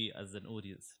that we as an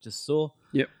audience just saw.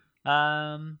 Yep.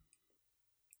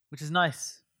 Which is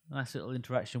nice. Nice little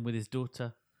interaction with his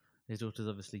daughter. His daughter's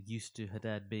obviously used to her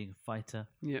dad being a fighter.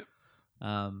 Yep.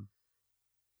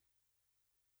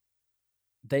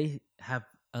 They have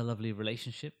a lovely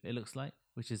relationship, it looks like,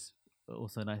 which is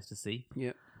also nice to see.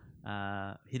 Yep.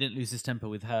 He didn't lose his temper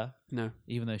with her, No.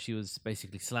 even though she was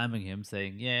basically slamming him,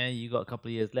 saying, "Yeah, you got a couple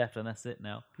of years left, and that's it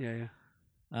now." Yeah.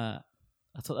 I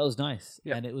thought that was nice,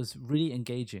 Yeah. and it was really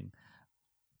engaging.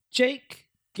 Jake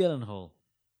Gyllenhaal,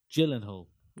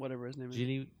 Whatever his name is.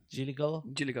 Gyllenhaal.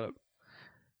 Gilligold.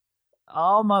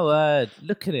 Oh my word!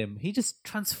 Look at him. He just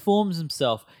transforms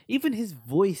himself. Even his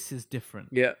voice is different.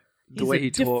 Yeah. The He's way a he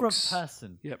different talks.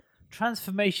 person. Yep.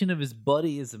 Transformation of his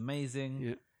body is amazing.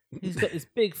 Yeah. He's got this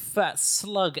big fat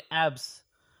slug abs.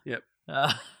 Yep.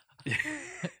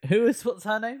 What's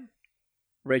her name?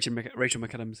 Rachel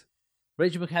McAdams.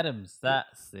 Rachel McAdams.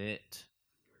 That's it.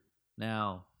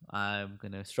 Now I'm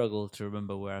gonna struggle to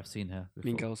remember where I've seen her before.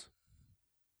 Mean Girls.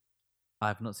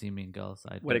 I've not seen Mean Girls.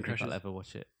 I don't Wedding think I'll Crashers. ever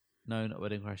watch it. No, not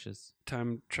Wedding Crashers.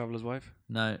 Time Traveler's Wife.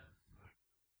 No.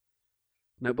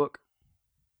 Notebook.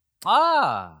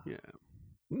 Ah. Yeah.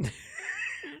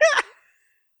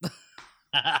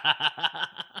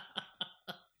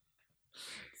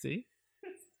 See?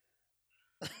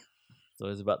 It's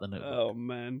always about the Notebook. Oh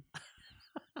man.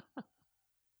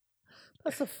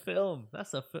 That's a film.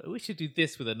 We should do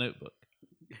this with a Notebook.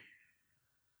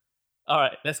 All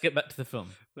right, let's get back to the film.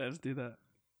 Let's do that.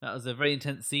 That was a very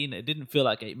intense scene. It didn't feel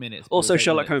like 8 minutes. but it Also, was 8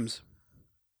 Sherlock minutes. Holmes.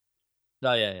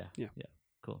 Oh, yeah. Yeah.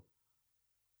 Cool.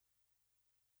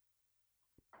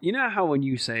 You know how when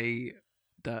you say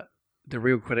that the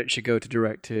real credit should go to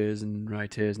directors and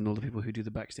writers and all the people who do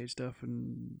the backstage stuff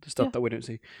and the stuff Yeah. that we don't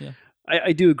see. Yeah.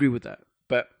 I do agree with that.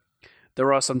 But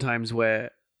there are some times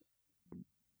where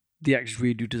the actors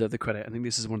really do deserve the credit. I think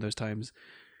this is one of those times.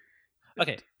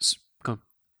 Okay. Come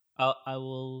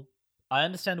I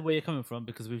understand where you're coming from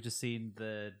because we've just seen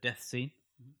the death scene.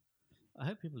 I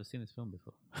hope people have seen this film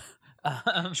before.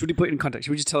 on. Should we put it in context?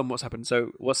 Should we just tell them what's happened?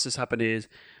 So what's just happened is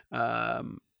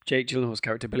Jake Gyllenhaal's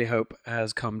character, Billy Hope,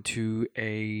 has come to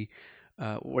a,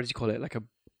 what did you call it? Like a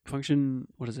function?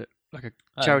 What is it? Like a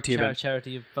charity event.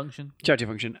 Charity function. Charity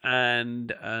function.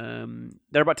 And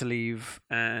they're about to leave.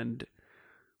 And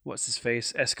what's his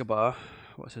face? Escobar.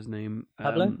 What's his name?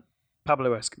 Pablo?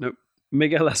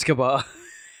 Miguel Escobar.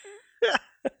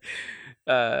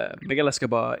 Miguel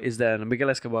Escobar is there, and Miguel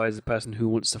Escobar is the person who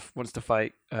wants to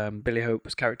fight Billy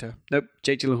Hope's character. Nope,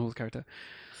 Jake Gyllenhaal's character.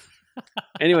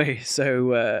 Anyway,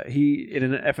 so he in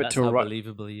an effort That's to how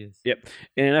believable he is. Yep,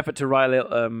 in an effort to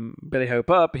rile Billy Hope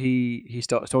up, he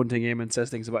starts taunting him and says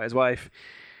things about his wife,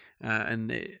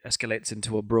 and it escalates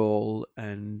into a brawl,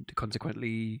 and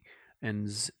consequently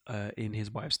ends in his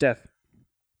wife's death.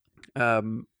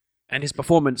 And his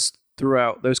performance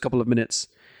throughout those couple of minutes,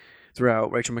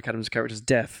 throughout Rachel McAdams' character's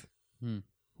death,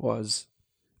 was,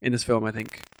 in this film, I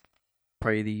think,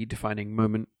 probably the defining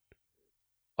moment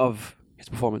of his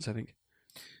performance, I think.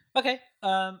 Okay.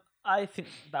 I think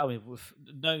that,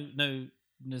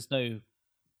 there's no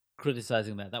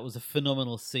criticizing that. That was a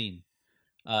phenomenal scene.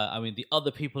 The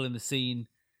other people in the scene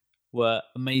were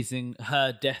amazing.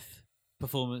 Her death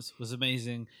performance was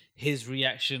amazing. His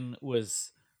reaction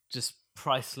was just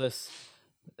priceless.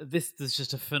 This is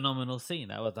just a phenomenal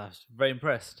scene. I was very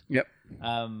impressed. Yep.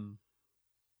 There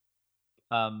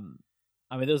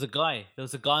was a guy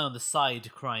on the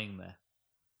side crying there,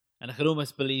 and I could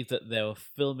almost believe that they were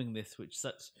filming this with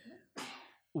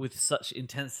such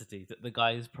intensity that the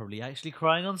guy is probably actually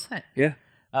crying on set. Yeah.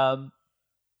 I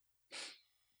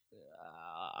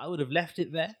would have left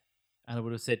it there, and I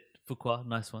would have said, "Fuqua,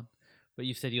 nice one," but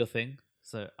you've said your thing,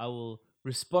 so I will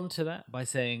respond to that by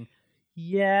saying,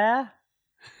 "Yeah."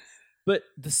 But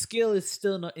the skill is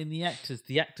still not in the actors.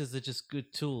 The actors are just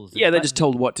good tools. Yeah, they're just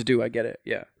told what to do. I get it.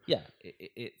 Yeah. Yeah,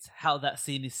 it's how that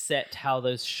scene is set, how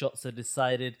those shots are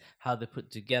decided, how they're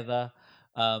put together,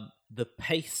 the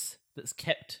pace that's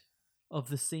kept of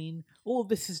the scene. All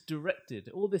this is directed.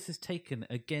 All this is taken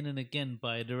again and again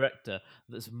by a director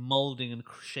that's molding and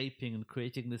shaping and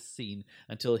creating this scene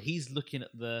until he's looking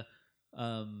at the,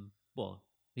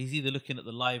 he's either looking at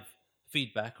the live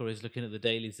feedback or he's looking at the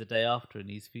dailies the day after, and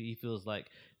he feels like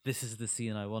this is the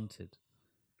scene I wanted.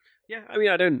 Yeah, I mean,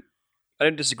 I don't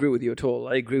disagree with you at all.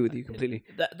 I agree with you completely.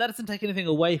 That doesn't take anything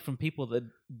away from people that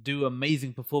do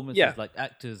amazing performances like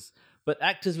actors, but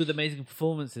actors with amazing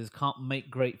performances can't make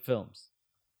great films.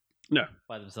 No,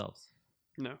 by themselves.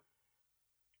 No,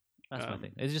 that's my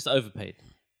thing. It's just overpaid.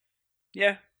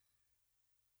 Yeah,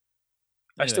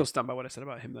 I Anyway. still stand by what I said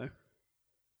about him, though.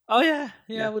 Oh yeah,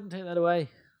 Yeah. I wouldn't take that away.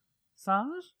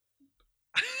 Sarge?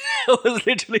 I was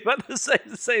literally about to say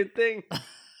the same thing.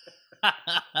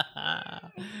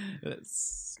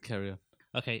 Let's carry on.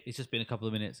 Okay, it's just been a couple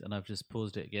of minutes, and I've just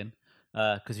paused it again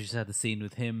because we just had the scene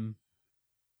with him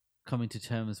coming to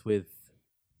terms with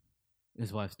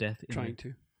his wife's death. Trying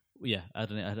to. Yeah, I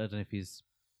don't know. I don't know if he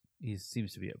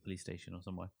seems to be at a police station or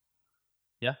somewhere.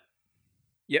 Yeah.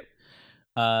 Yep.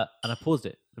 And I paused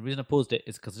it. The reason I paused it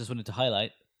is because I just wanted to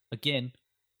highlight again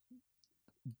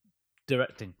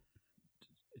directing,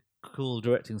 cool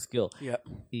directing skill. Yep.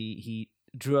 He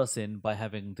drew us in by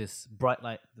having this bright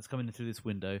light that's coming in through this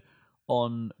window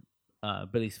on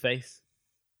Billy's face.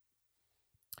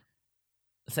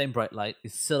 The same bright light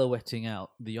is silhouetting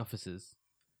out the officers,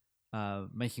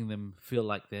 making them feel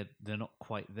like they're not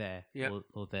quite there,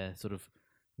 or they're sort of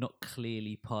not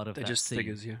clearly part of They're that just scene.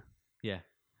 figures, yeah. Yeah.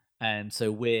 And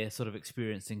so we're sort of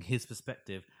experiencing his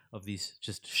perspective of these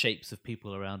just shapes of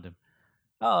people around him.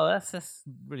 Oh, that's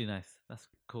really nice. That's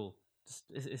cool.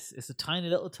 It's a tiny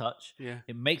little touch. Yeah.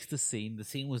 It makes the scene. The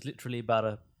scene was literally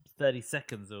about 30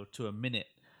 seconds or to a minute,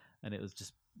 and it was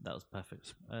just that was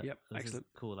perfect. Yep, excellent.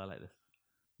 Cool. I like this.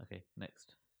 Okay,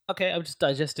 next. Okay, I'm just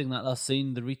digesting that last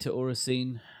scene, the Rita Ora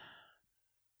scene.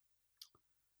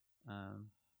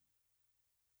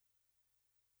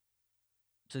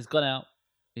 So he's gone out.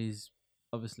 He's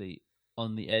obviously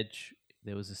on the edge.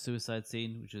 There was a suicide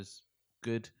scene, which is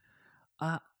good.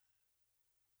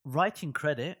 Writing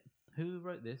credit. Who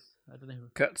wrote this? I don't know.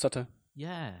 Kurt Sutter.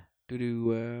 Yeah.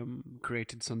 Who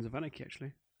created Sons of Anarchy,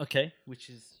 actually. Okay, which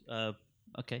is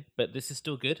okay, but this is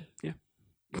still good. Yeah.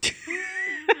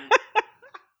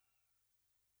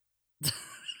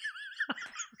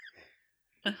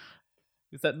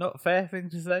 Is that not a fair thing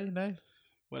to say? No.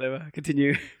 Whatever.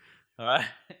 Continue. All right.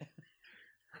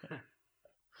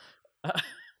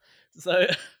 So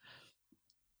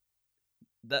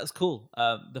that's cool.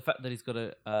 The fact that he's got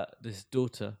this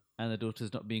daughter, and the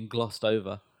daughter's not being glossed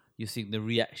over. You're seeing the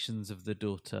reactions of the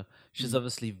daughter. She's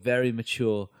obviously very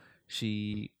mature.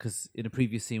 Because in a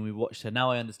previous scene we watched her.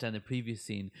 Now I understand the previous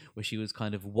scene where she was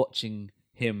kind of watching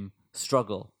him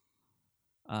struggle.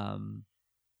 I'm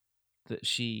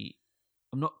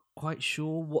not quite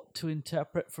sure what to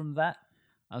interpret from that.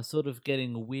 I'm sort of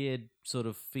getting weird sort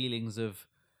of feelings of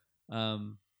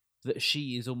that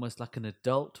she is almost like an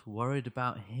adult worried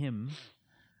about him.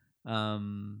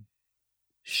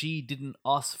 She didn't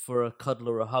ask for a cuddle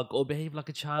or a hug or behave like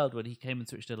a child when he came and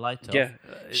switched the light off. Yeah.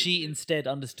 She instead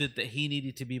understood that he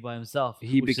needed to be by himself.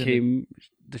 He became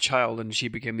the child and she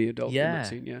became the adult in Yeah. that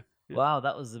scene, yeah. Wow,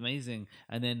 that was amazing.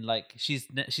 And then like she's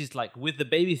like with the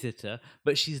babysitter,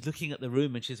 but she's looking at the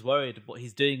room and she's worried what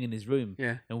he's doing in his room.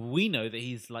 Yeah. And we know that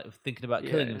he's like thinking about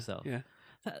killing himself. Yeah.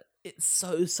 It's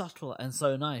so subtle and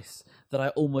so nice that I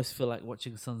almost feel like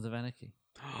watching Sons of Anarchy.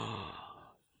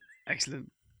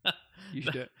 Excellent. You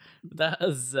should do it.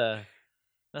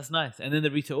 That's nice. And then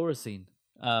the Rita Ora scene.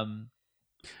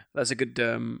 That's a good.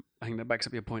 I think that backs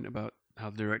up your point about how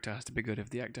the director has to be good if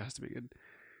the actor has to be good.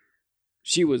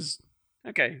 She was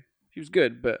okay. She was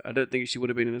good, but I don't think she would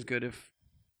have been as good if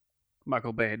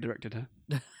Michael Bay had directed her.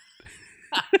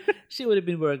 She would have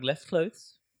been wearing less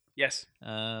clothes. Yes,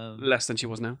 less than she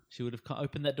was now. She would have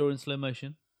opened that door in slow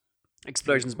motion.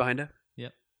 Explosions behind her.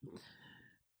 Yep.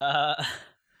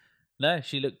 No,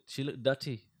 she looked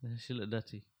dirty. She looked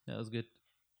dirty. That was good.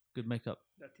 Good makeup.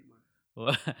 Dirty man.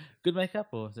 Or good makeup,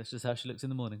 or that's just how she looks in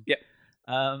the morning. Yep.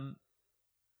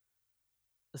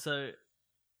 So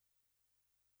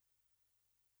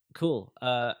cool.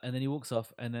 And then he walks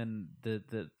off, and then the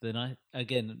nice,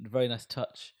 again, very nice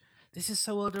touch. This is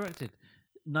so well directed.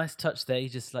 Nice touch there. He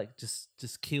just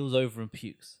keels over and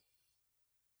pukes,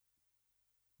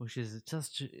 which is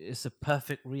it's a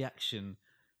perfect reaction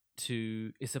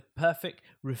to. It's a perfect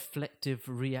reflective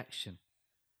reaction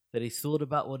that he's thought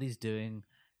about what he's doing.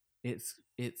 It's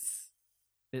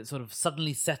sort of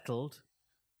suddenly settled.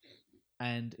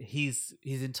 And his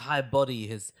entire body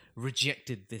has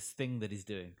rejected this thing that he's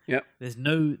doing. Yeah. There's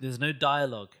no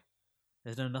dialogue.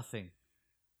 There's no nothing.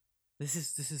 This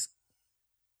is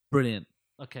brilliant.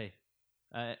 Okay.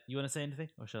 You want to say anything,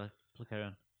 or shall I carry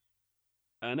on?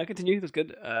 No, continue. That's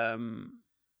good.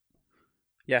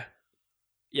 Yeah.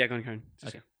 Yeah, go on, Karen.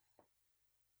 Okay.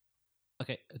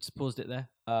 Okay, I just paused it there.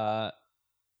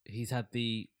 He's had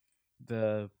the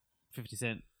 50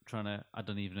 Cent trying to. I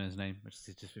don't even know his name. It's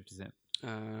just 50 Cent.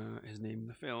 His name in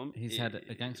the film. He's had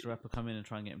a gangster rapper come in and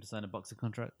try and get him to sign a boxing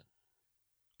contract.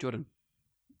 Jordan.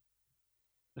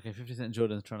 Okay, 50 Cent and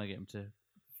Jordan's trying to get him to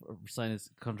sign his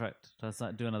contract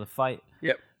to do another fight.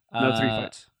 Yep. No, 3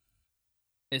 fights.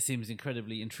 it seems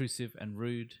incredibly intrusive and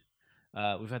rude.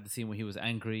 We've had the scene where he was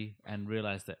angry and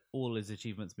realized that all his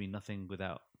achievements mean nothing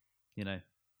without,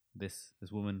 this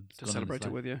woman To celebrate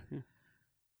it with you.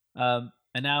 Yeah.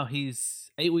 And now he's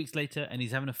 8 weeks later and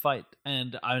he's having a fight.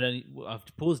 And I've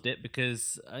paused it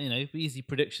because easy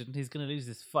prediction, he's going to lose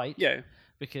this fight. Yeah.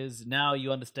 Because now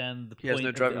you understand the He has point no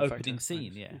of driving the factor, opening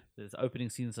scene. thanks, Yeah, yeah. there's the opening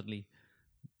scene suddenly.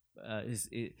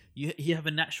 You have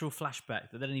a natural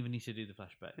flashback that they don't even need to do the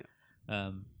flashback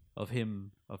of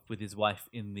him with his wife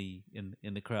in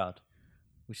the crowd,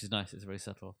 which is nice. It's very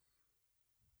subtle.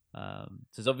 So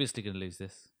he's obviously going to lose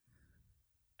this,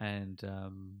 and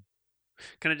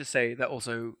Can I just say that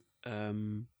also,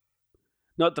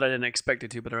 not that I didn't expect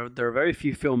it to, but there are very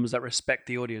few films that respect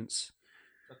the audience.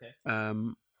 okay,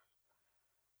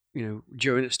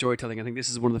 During its storytelling, I think this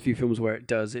is one of the few films where it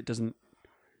does. It doesn't.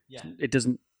 yeah. It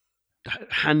doesn't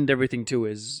hand everything to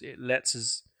us. It lets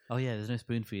us. Oh yeah, there's no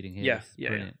spoon feeding here. Yeah, It's yeah.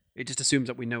 brilliant. It just assumes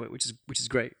that we know it, which is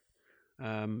great.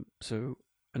 So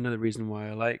another reason why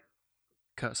I like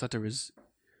Kurt Sutter is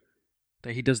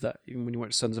that he does that. Even when you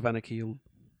watch Sons of Anarchy,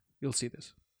 you'll see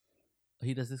this.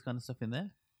 He does this kind of stuff in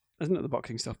there. Isn't it the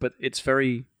boxing stuff? But it's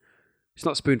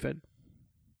not spoon fed.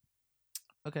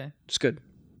 Okay, It's good.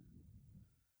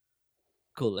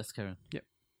 cool. Let's carry on. Yep.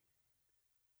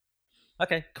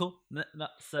 Okay, cool.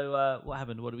 So what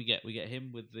happened? What do we get? We get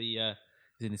him with the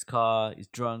he's in his car, he's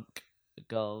drunk, the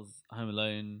girl's home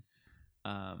alone.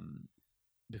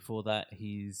 Before that,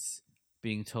 he's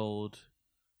being told,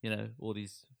 all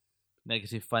these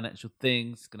negative financial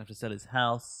things. He's gonna have to sell his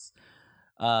house.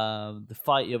 The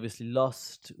fight he obviously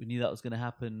lost. We knew that was gonna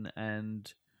happen,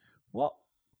 and what?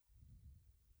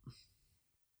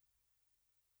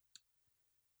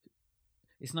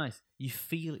 It's nice. You're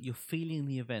feeling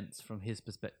the events from his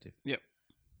perspective. Yep.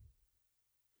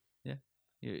 Yeah.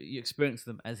 You experience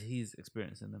them as he's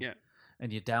experiencing them. Yeah.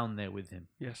 And you're down there with him.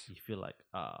 Yes. You feel like,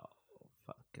 oh,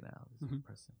 fucking hell, this is Mhm.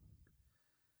 depressing.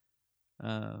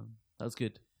 That was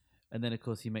good. And then, of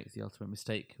course, he makes the ultimate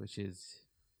mistake, which is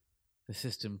the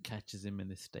system catches him in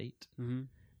this state. Mm-hmm.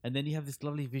 And then you have this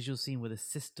lovely visual scene where the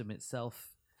system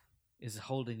itself is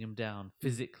holding him down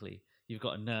physically. You've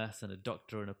got a nurse and a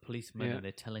doctor and a policeman, Yeah. and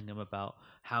they're telling him about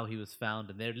how he was found,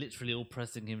 and they're literally all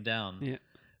pressing him down. Yeah.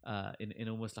 In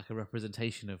almost like a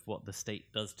representation of what the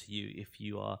state does to you if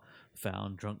you are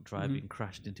found drunk driving,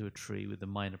 crashed into a tree with a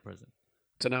minor present.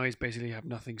 So now he's basically have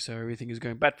nothing. So everything is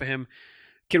going bad for him.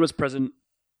 Kid was present.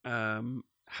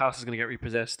 House is going to get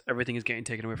repossessed. Everything is getting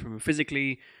taken away from him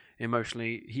physically,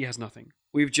 emotionally. He has nothing.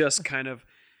 We've just kind of.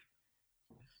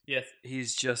 Yes.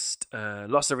 He's just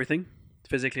lost everything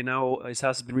physically now. His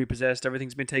house has been repossessed.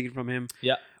 Everything's been taken from him.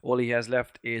 Yeah. All he has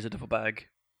left is a duffel bag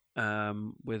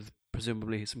with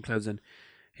presumably some clothes in.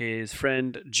 His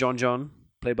friend John,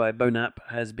 played by Bo Knapp,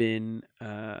 has been...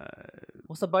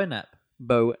 What's a Bo Knapp?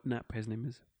 Bo Knapp, his name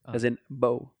is. Oh. As in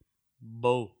Bo.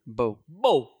 Bo. Bo.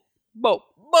 Bo. Bo.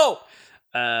 Bo.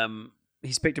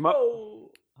 He's picked him up.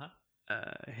 Bo. Huh?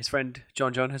 His friend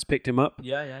John has picked him up.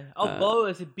 Yeah. Oh, Bo.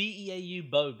 Is it Beau?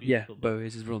 Bo. Yeah, Beautiful. Bo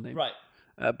is his real name. Right.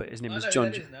 But his name I is know John.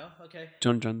 who that is now. Okay.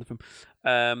 John, the film.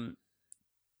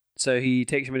 So he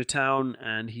takes him into town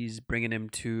and he's bringing him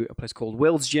to a place called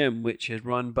Will's Gym, which is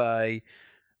run by a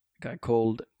guy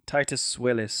called Titus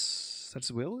Willis. Titus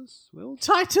Willis?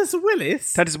 Titus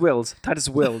Willis. Titus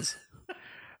Wills.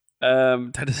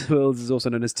 Titus Wills is also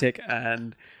known as Tick,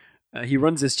 and he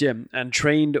runs this gym and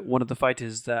trained one of the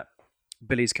fighters that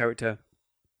Billy's character,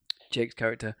 Jake's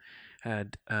character,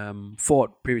 had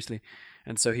fought previously.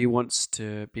 And so he wants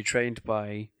to be trained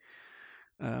by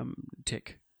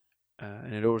Tick.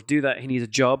 And in order to do that, he needs a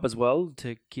job as well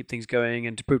to keep things going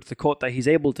and to prove to the court that he's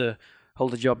able to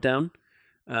hold the job down.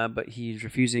 But he's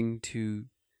refusing to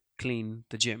clean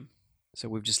the gym. So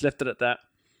we've just left it at that.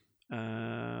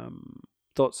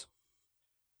 Thoughts?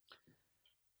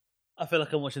 I feel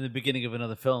like I'm watching the beginning of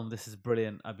another film. This is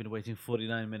brilliant. I've been waiting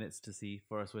 49 minutes to see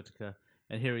Forrest Whitaker,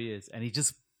 and here he is, and he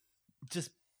just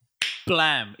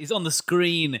blam. He's on the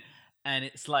screen, and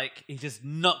it's like he just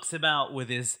knocks him out with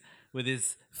his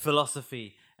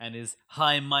philosophy and his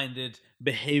high-minded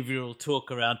behavioral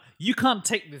talk around. You can't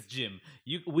take this gym.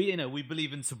 We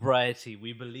believe in sobriety.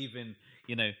 We believe in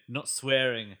not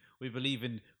swearing. We believe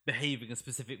in behaving a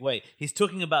specific way. He's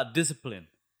talking about discipline.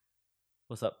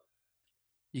 What's up?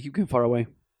 You keep going far away.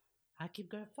 I keep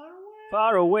going far away.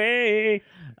 Far away.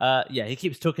 Yeah, he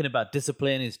keeps talking about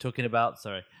discipline. He's talking about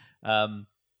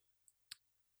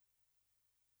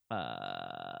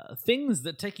things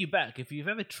that take you back. If you've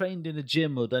ever trained in a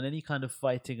gym or done any kind of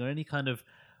fighting or any kind of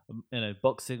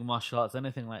boxing, martial arts,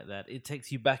 anything like that. It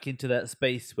takes you back into that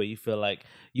space where you feel like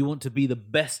you want to be the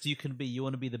best you can be. You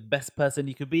want to be the best person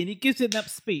you can be. And he gives him that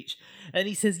speech, and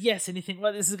he says yes, and you think,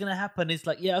 well, this is going to happen. It's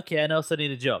like, yeah, okay, I also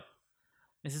need a job.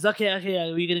 He says, okay, are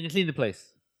you going to clean the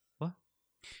place? What?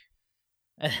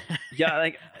 Yeah,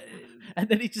 like, and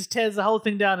then he just tears the whole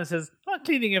thing down and says, I'm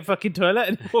cleaning a fucking toilet,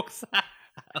 and walks out.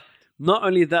 not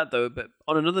only that though, but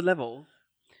on another level,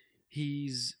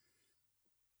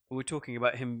 we're talking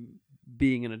about him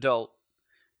being an adult,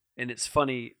 and it's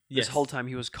funny. Yes. This whole time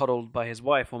he was coddled by his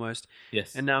wife almost,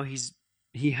 Yes. and now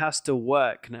he has to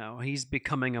work now. He's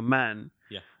becoming a man.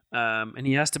 Yeah. And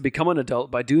he has to become an adult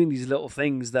by doing these little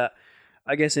things that,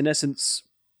 I guess, in essence,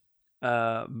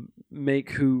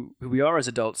 make who we are as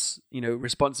adults.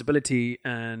 Responsibility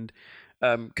and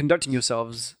conducting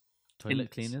yourselves.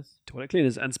 Toilet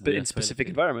cleaners and in specific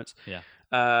environments. Yeah.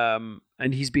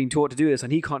 And he's being taught to do this,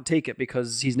 and he can't take it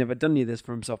because he's never done any of this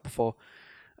for himself before.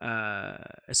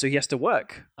 So he has to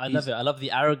work. I love it. I love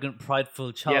the arrogant,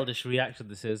 prideful, childish reaction.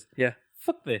 This is. Yeah.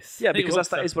 Fuck this. Yeah, because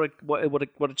that is what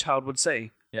a child would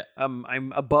say. Yeah.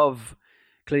 I'm above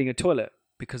cleaning a toilet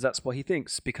because that's what he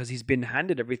thinks. Because he's been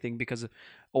handed everything because of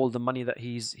all the money that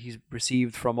he's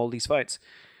received from all these fights.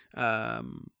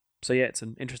 So yeah, it's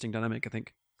an interesting dynamic, I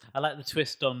think. I like the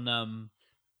twist on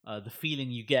the feeling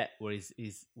you get where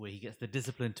he gets the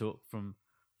discipline talk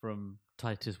from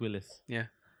Titus Willis. Yeah,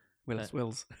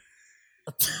 Wills.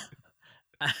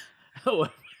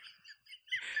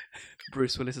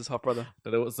 Bruce Willis's half brother.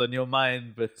 Don't know what's on your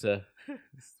mind, but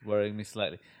it's worrying me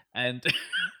slightly. And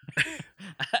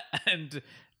and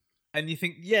you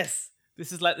think, yes,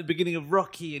 this is like the beginning of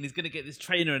Rocky, and he's going to get this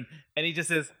trainer, and he just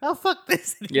says, "Oh fuck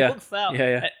this!" and he walks out.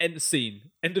 Yeah. End of scene.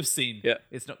 Yeah,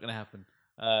 it's not going to happen.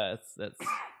 That's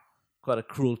quite a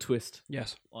cruel twist.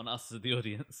 Yes, on us as the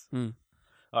audience. Mm.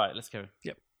 All right, let's go.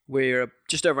 Yep, we're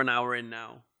just over an hour in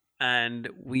now, and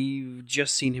we've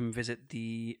just seen him visit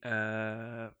the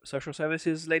social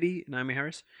services lady, Naomi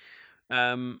Harris.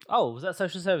 Was that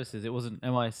social services? It wasn't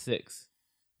MI6.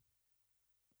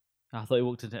 I thought he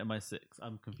walked into MI6.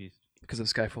 I'm confused. Because of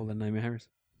Skyfall and Naomi Harris.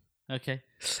 Okay.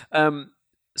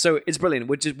 So it's brilliant.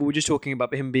 We were just talking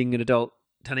about him being an adult,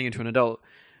 turning into an adult,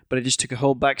 but it just took a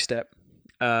whole back step.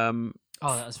 That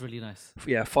was really nice.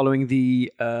 Yeah, following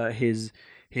the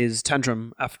his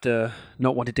tantrum after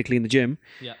not wanting to clean the gym.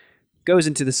 Yeah. Goes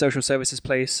into the social services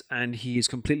place and he's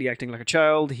completely acting like a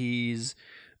child. He's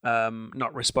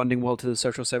not responding well to the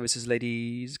social services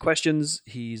lady's questions.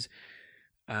 He's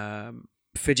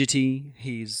fidgety.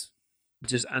 He's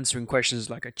just answering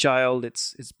questions like a child.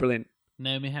 It's brilliant.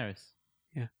 Naomi Harris.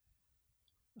 Yeah.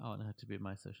 I want her to be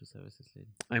my social services lead.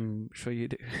 I'm sure you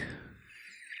do.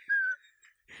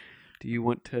 Do you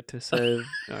want her to serve?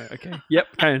 Oh, okay.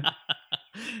 Yep. Karen.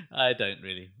 I don't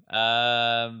really.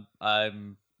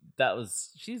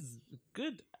 She's a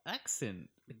good accent.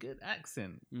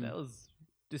 That was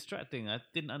distracting. I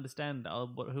didn't understand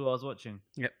who I was watching.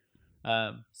 Yep.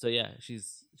 So yeah,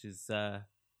 she's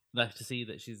nice to see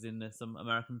that she's in some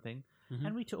American thing. Mm-hmm.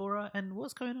 And Rita Ora, and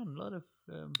what's going on? A lot of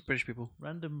British people,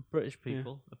 random British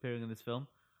people appearing in this film.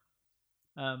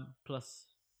 Plus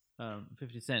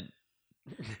 50 Cent,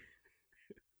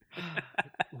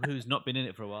 who's not been in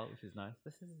it for a while, which is nice.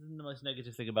 This is the most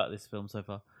negative thing about this film so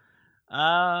far.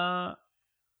 I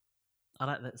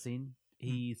like that scene.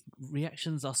 His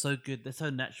reactions are so good. They're so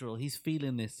natural. He's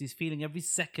feeling this. He's feeling every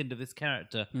second of this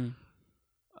character. Mm.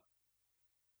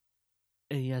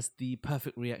 He has the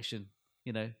perfect reaction.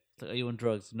 You know, it's like, are you on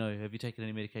drugs? No. Have you taken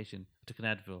any medication? I took an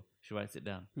Advil. She writes it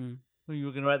down. Mm. Well, you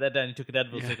were going to write that down. You took an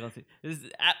Advil. So can't see. This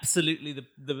is absolutely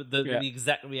the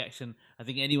exact reaction I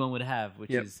think anyone would have,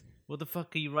 which is, what the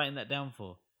fuck are you writing that down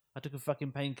for? I took a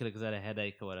fucking painkiller because I had a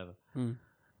headache or whatever. Mm.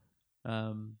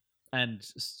 And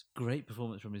great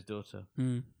performance from his daughter.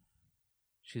 Mm.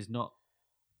 She's not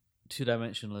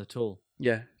two-dimensional at all.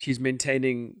 Yeah, she's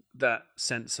maintaining that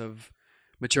sense of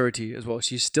maturity as well.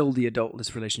 She's still the adult in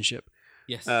this relationship.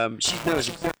 Yes.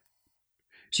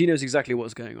 She knows exactly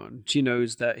what's going on. She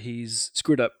knows that he's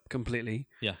screwed up completely.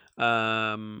 Yeah.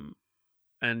 And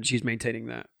she's maintaining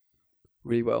that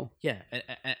really well. Yeah,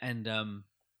 and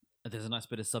there's a nice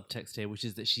bit of subtext here, which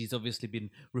is that she's obviously been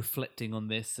reflecting on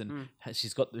this, and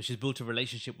she's built a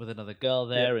relationship with another girl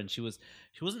there, and she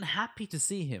wasn't happy to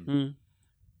see him. Mm.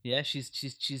 Yeah, she's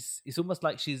it's almost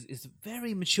like it's a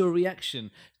very mature reaction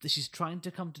that she's trying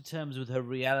to come to terms with her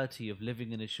reality of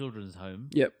living in a children's home.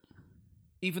 Yep.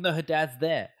 Even though her dad's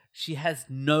there, she has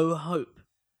no hope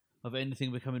of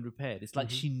anything becoming repaired. It's like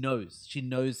she knows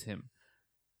him.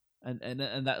 And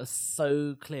that was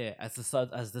so clear as the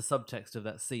subtext of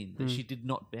that scene that she did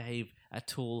not behave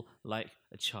at all like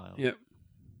a child. Yep.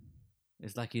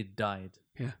 It's like he died.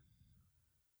 Yeah.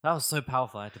 That was so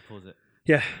powerful. I had to pause it.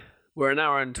 Yeah. We're an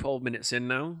hour and 12 minutes in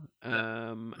now.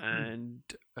 And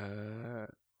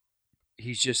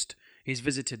he's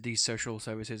visited these social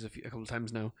services a couple of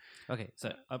times now. Okay,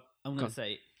 so I'm going to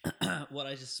say what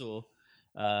I just saw.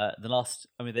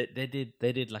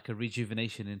 They did like a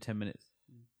rejuvenation in 10 minutes,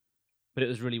 but it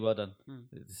was really well done.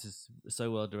 This is so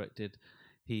well directed.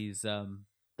 He's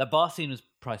that bar scene was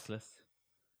priceless.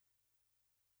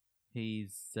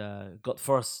 He's got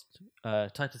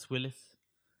Titus Willis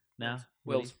now.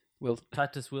 Wills.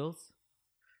 Titus Wills.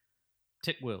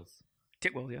 Titwills.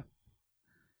 Titwell, yeah.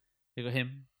 You got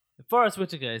him. Forrest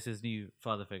Whitaker is his new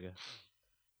father figure.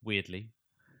 Weirdly.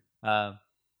 Saw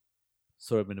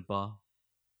him in a bar.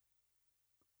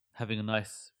 Having a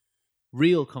nice,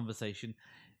 real conversation.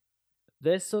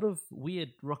 There's sort of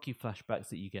weird Rocky flashbacks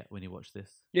that you get when you watch this.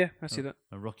 Yeah, I see that.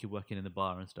 And Rocky working in the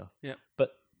bar and stuff. Yeah.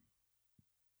 But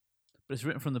it's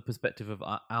written from the perspective of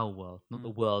our world, not the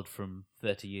world from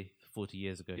 40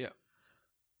 years ago. Yeah.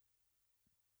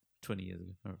 20 years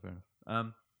ago. All right, fair enough.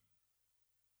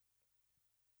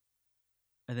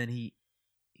 And then he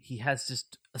has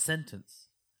just a sentence,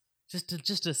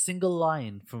 just a single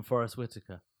line from Forrest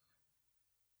Whitaker,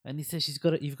 and he says you've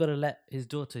got to let his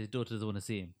daughter doesn't want to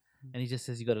see him, and he just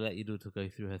says you've got to let your daughter go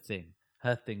through her thing.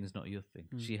 Her thing is not your thing.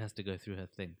 She has to go through her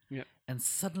thing. Yeah. And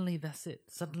suddenly that's it.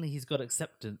 Suddenly he's got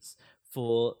acceptance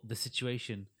for the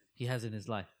situation he has in his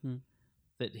life.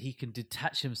 That he can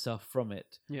detach himself from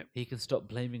it. Yeah. He can stop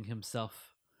blaming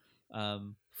himself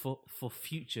for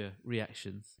future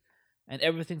reactions. And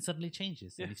everything suddenly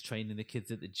changes. Yeah. And he's training the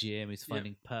kids at the gym. He's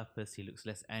finding purpose. He looks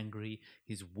less angry.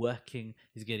 He's working.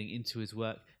 He's getting into his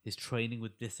work. He's training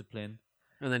with discipline.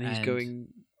 And then he's going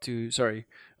to... Sorry.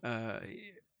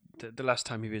 The last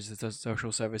time he visited the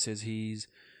social services, he's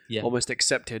almost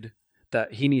accepted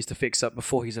that he needs to fix up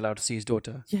before he's allowed to see his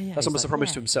daughter. Yeah. That's almost a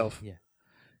promise to himself.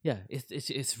 Yeah.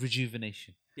 It's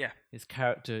rejuvenation. Yeah. His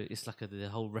character, it's like the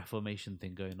whole reformation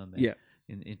thing going on there. Yeah.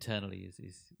 Internally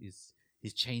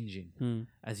is changing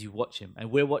as you watch him, and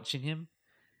we're watching him.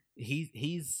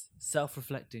 He's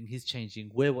self-reflecting. He's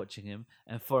changing. We're watching him,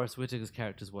 and Forrest Whitaker's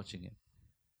character's watching him.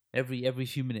 Every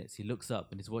few minutes, he looks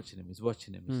up and he's watching him. He's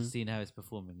seeing how he's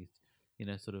performing.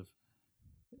 He's sort of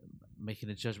making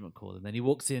a judgment call, and then he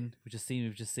walks in. We've just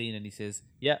seen, and he says,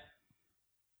 "Yeah,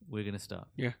 we're gonna start."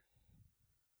 Yeah,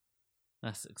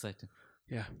 that's exciting.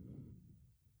 Yeah,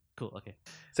 cool. Okay,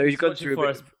 so he's gone through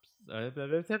Forrest.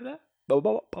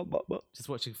 Just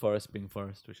watching Forrest being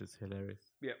Forrest, which is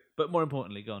hilarious. Yeah. But more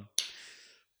importantly, go on.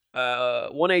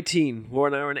 118. We're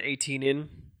an hour and 18 in.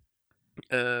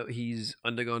 He's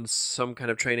undergone some kind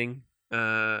of training.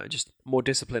 Just more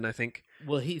discipline, I think.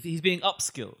 Well, he's being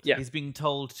upskilled. Yeah. He's being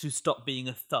told to stop being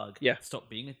a thug. Yeah. Stop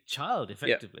being a child,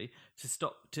 effectively. To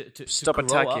stop to stop grow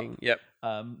attacking. Up, yep.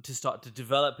 To start to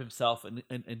develop himself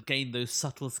and gain those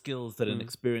subtle skills that an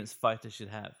experienced fighter should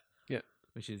have. Yeah.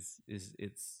 Which is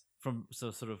it's from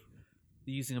sort of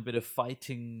using a bit of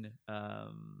fighting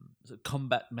sort of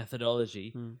combat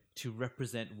methodology to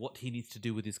represent what he needs to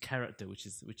do with his character, which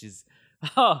is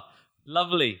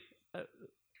lovely,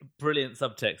 brilliant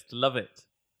subtext. Love it.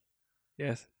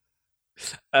 Yes.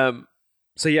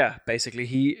 So yeah, basically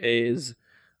he is.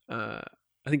 I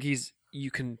think you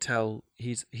can tell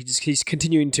he's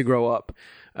continuing to grow up.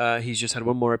 He's just had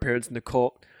one more appearance in the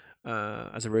court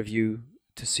as a review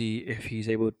to see if he's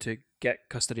able to get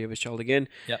custody of his child again.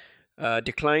 Yeah.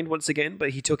 Declined once again,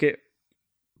 but he took it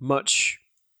much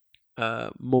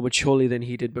more maturely than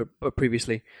he did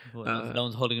previously. Well, no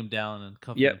one's holding him down and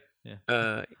covering him.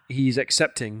 Yeah. He's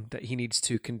accepting that he needs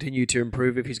to continue to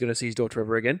improve if he's going to see his daughter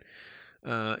ever again.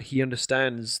 He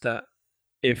understands that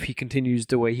if he continues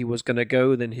the way he was going to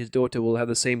go, then his daughter will have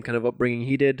the same kind of upbringing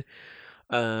he did.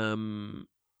 It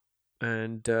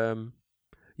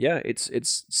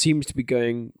seems to be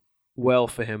going well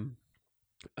for him.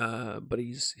 But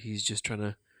he's just trying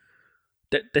to.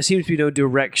 There seems to be no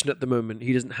direction at the moment.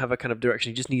 He doesn't have a kind of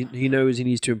direction. He knows he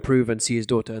needs to improve and see his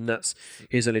daughter, and that's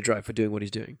his only drive for doing what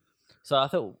he's doing. So I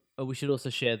thought we should also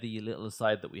share the little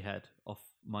aside that we had off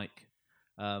mic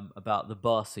about the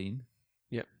bar scene.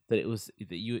 Yeah, that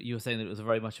you were saying that it was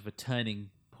very much of a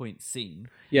turning point scene.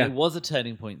 Yeah, it was a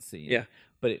turning point scene. Yeah,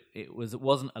 but it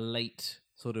wasn't a late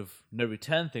sort of no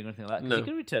return thing or anything like that. No. You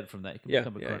can return from that. You can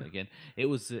become a current again. It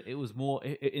was more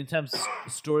in terms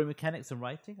of story mechanics and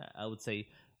writing. I was saying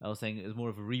it was more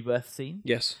of a rebirth scene.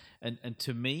 Yes, and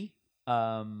to me,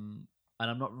 and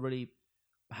I'm not really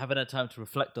haven't had time to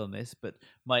reflect on this, but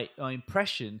my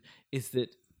impression is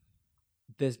that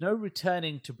there's no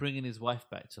returning to bringing his wife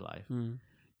back to life.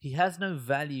 he has no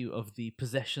value of the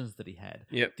possessions that he had.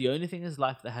 Yep. The only thing in his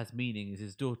life that has meaning is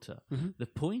his daughter. Mhm. The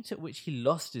point at which he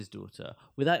lost his daughter,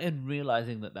 without even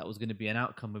realizing that that was going to be an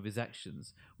outcome of his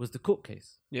actions, was the court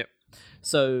case. Yep.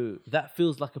 So that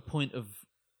feels like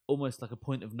almost like a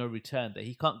point of no return, that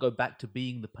he can't go back to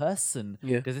being the person,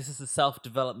 Yeah. because this is a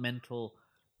self-developmental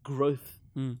growth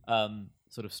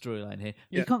sort of storyline here.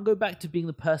 Yeah. He can't go back to being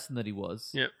the person that he was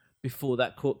Yep. before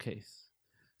that court case.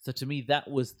 So to me, that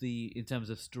was in terms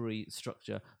of story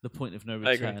structure, the point of no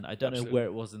I agree. return. I don't know Absolutely. where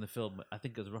it was in the film. I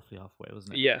think it was roughly halfway,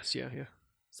 wasn't it? Yes. Yeah.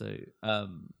 So,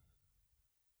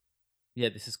 yeah,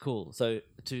 this is cool. So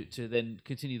to then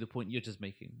continue the point you're just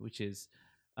making, which is,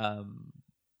 can't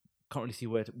really see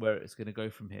where it's going to go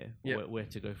from here, or where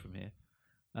to go from here.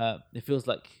 It feels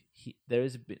like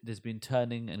there's been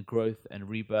turning and growth and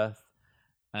rebirth,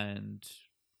 and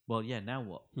now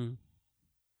what?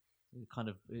 It's kind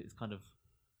of.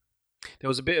 There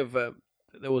was a bit of a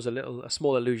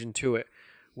small allusion to it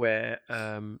where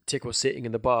Tick was sitting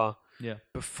in the bar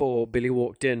before Billy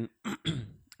walked in,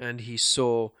 and he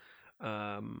saw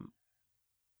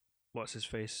what's his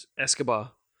face,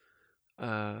 Escobar.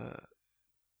 Beat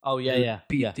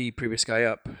the previous guy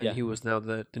up, and he was now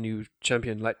the new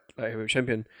champion, light heavyweight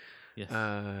champion. Yes.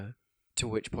 To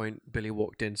which point Billy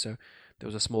walked in, so there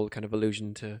was a small kind of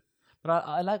allusion to. But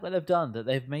I like what they've done, that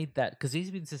they've made that, because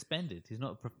he's been suspended. He's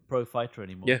not a pro fighter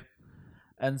anymore. Yeah.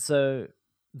 And so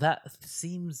that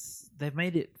seems, they've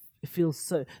made it feels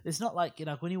so. It's not like,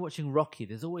 when you're watching Rocky,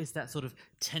 there's always that sort of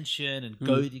tension and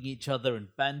goading each other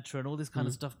and banter and all this kind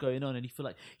of stuff going on, and you feel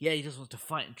like, he just wants to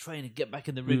fight and train and get back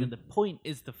in the ring, and the point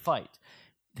is the fight.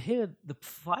 Here, the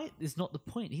fight is not the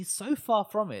point. He's so far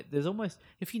from it. There's almost,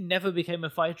 if he never became a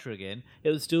fighter again, it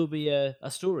would still be a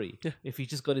story. Yeah. If he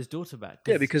just got his daughter back.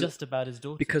 Because it's just about his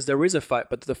daughter. Because there is a fight,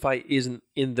 but the fight isn't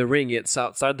in the ring; it's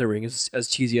outside the ring. As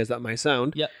cheesy as that might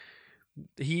sound,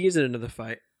 he is in another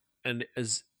fight, and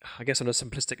as I guess on a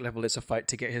simplistic level, it's a fight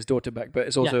to get his daughter back, but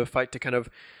it's also a fight to kind of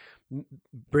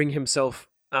bring himself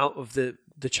out of the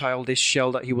childish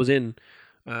shell that he was in.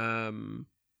 But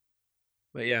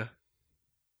yeah.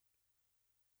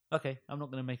 Okay, I'm not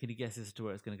going to make any guesses as to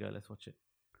where it's going to go. Let's watch it.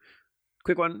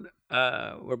 Quick one.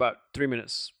 We're about 3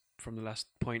 minutes from the last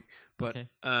point, but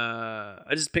I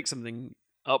just picked something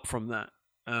up from that.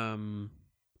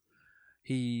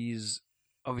 He's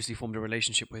obviously formed a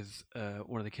relationship with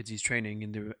one of the kids he's training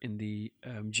in the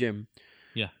gym.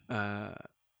 Yeah.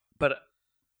 But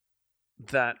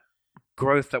that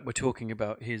growth that we're talking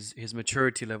about, his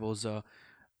maturity levels are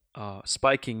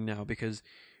spiking now, because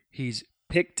he's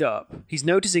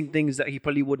noticing things that he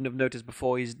probably wouldn't have noticed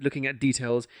before. He's looking at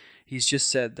details. He's just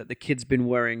said that the kid's been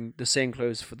wearing the same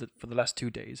clothes for the last 2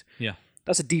 days. Yeah.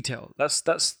 That's a detail. That's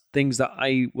things that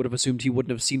I would have assumed he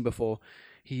wouldn't have seen before.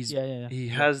 He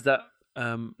has that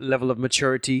level of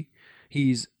maturity.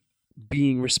 He's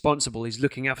being responsible. He's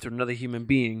looking after another human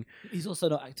being. He's also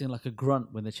not acting like a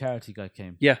grunt when the charity guy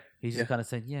came. Yeah. He's just kind of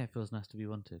saying, it feels nice to be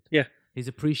wanted. Yeah. He's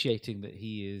appreciating that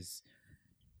he is.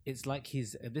 It's like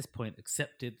he's at this point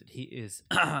accepted that he is.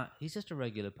 He's just a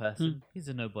regular person. He's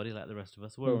a nobody like the rest of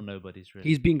us. We're all nobodies, really.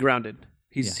 He's being grounded.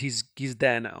 He's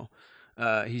there now.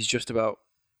 He's just about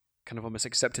kind of almost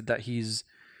accepted that he's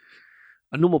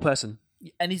a normal person.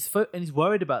 And he's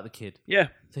worried about the kid. Yeah.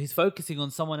 So he's focusing on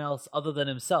someone else other than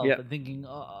himself, Yeah. and thinking,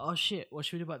 oh shit, what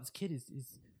should we do about this kid? He's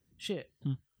shit.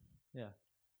 Yeah.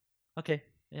 Okay.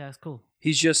 Yeah, it's cool.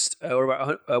 He's just we're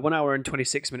about 1 hour and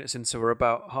 26 minutes in, so we're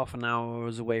about half an hour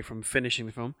away from finishing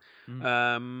the film.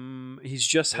 He's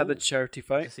just had the charity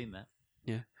fight. I've seen that.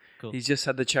 Yeah. Cool. He's just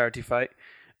had the charity fight.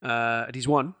 And he's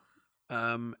won.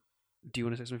 Do you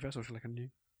want to say something first, or shall I continue?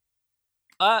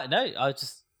 No,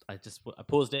 I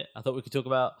paused it. I thought we could talk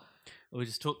about. We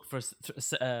just talk for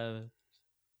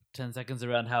 10 seconds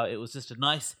around how it was just a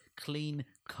nice, clean,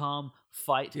 calm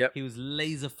fight. Yep. He was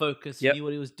laser focused. Yep. He knew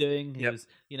what he was doing. He Yep. was,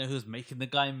 he was making the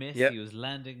guy miss. Yep. He was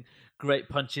landing great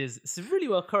punches. It's really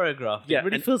well choreographed. Yeah, It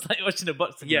really feels like watching a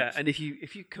boxing match. And if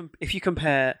you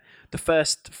compare the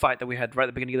first fight that we had right at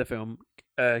the beginning of the film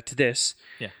to this,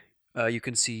 you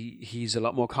can see he's a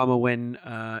lot more calmer when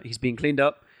he's being cleaned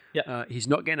up. Yeah. He's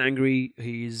not getting angry.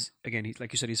 He's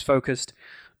like you said, he's focused.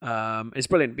 It's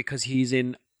brilliant because he's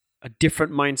in a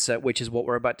different mindset, which is what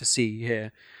we're about to see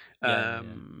here.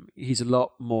 He's a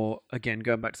lot more, again,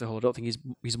 going back to the whole adult thing,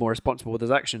 he's more responsible with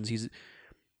his actions.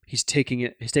 He's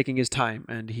taking his time,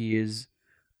 and he is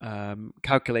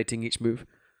calculating each move.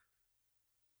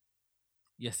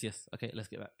 Yes. Okay, let's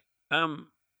get back. You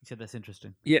said that's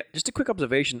interesting. Yeah, just a quick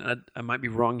observation. I might be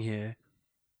wrong here.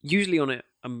 Usually on it,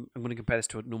 I'm going to compare this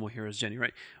to a normal hero's journey,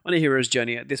 right? On a hero's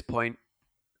journey, at this point,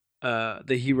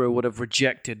 the hero would have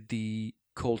rejected the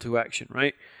call to action,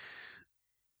 right?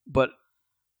 But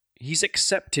he's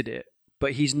accepted it,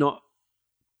 but he's not.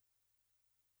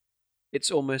 It's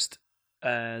almost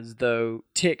as though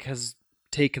Tick has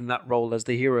taken that role as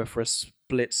the hero for a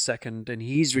split second, and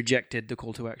he's rejected the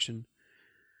call to action.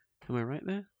 Am I right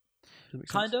there? Does that make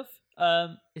sense? Kind of.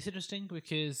 It's interesting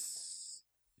because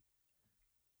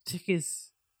Tick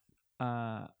is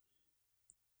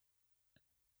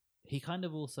he kind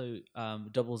of also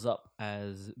doubles up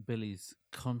as Billy's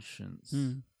conscience.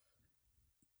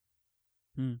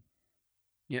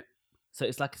 Yeah. So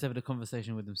it's like he's having a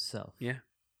conversation with himself. Yeah.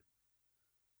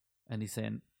 And he's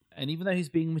saying, and even though he's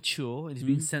being mature and he's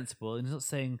being sensible, and he's not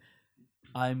saying,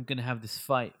 "I'm going to have this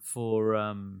fight for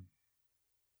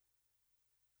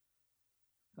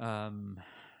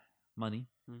money."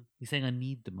 He's saying, "I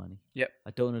need the money. Yep.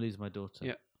 I don't want to lose my daughter."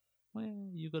 Yep. Well,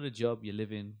 you got a job, you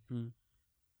live in.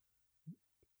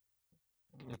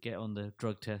 Get on the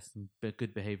drug test and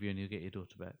good behavior, and you'll get your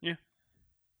daughter back. Yeah.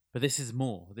 But this is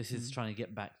more. This is trying to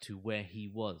get back to where he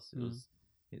was.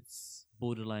 It's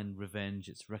borderline revenge.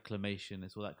 It's reclamation.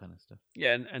 It's all that kind of stuff.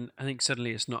 Yeah, and I think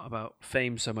suddenly it's not about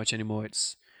fame so much anymore.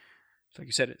 It's like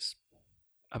you said, it's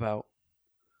about.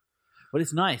 But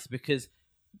it's nice because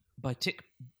by Tick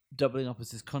doubling up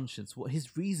as his conscience, what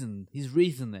his reason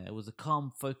there was a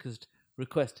calm, focused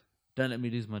request: "Don't let me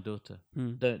lose my daughter.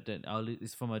 Don't.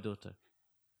 It's for my daughter,"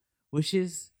 which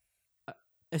is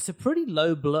it's a pretty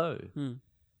low blow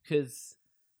because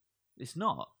it's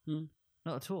not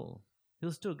at all.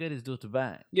 He'll still get his daughter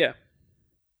back. Yeah.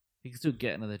 He can still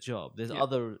get another job. There's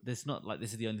other. There's not like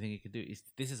this is the only thing he can do.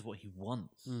 This is what he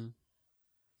wants.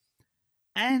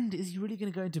 And is he really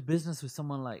going to go into business with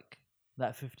someone like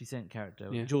that 50 Cent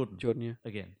character, Jordan? Jordan, yeah.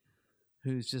 Again,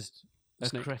 who's just a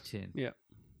Snake. cretin. Yeah.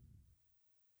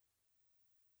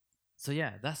 So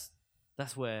yeah, that's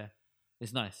where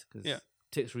it's nice because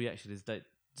Tick's reaction is don't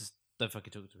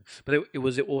fucking talk to me. But it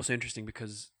was also interesting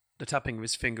because the tapping of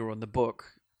his finger on the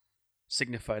book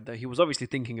signified that he was obviously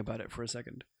thinking about it for a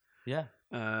second. Yeah.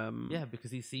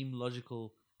 Because he seemed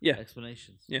logical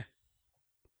explanations. Yeah.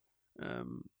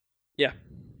 Yeah.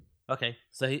 Okay.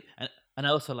 So he and I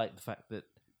also like the fact that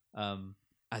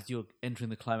as you're entering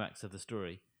the climax of the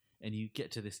story and you get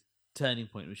to this turning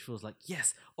point which feels like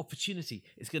yes, opportunity,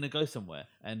 it's going to go somewhere,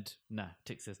 and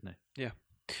Tick says no. Yeah.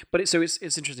 But it's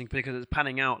interesting because it's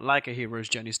panning out like a hero's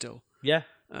journey still. Yeah.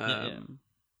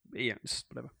 Yeah, it's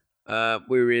whatever.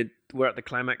 We're at the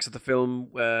climax of the film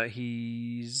where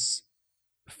he's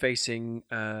facing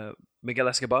Miguel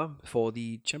Escobar for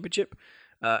the championship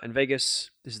in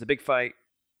Vegas. This is the big fight.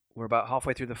 We're about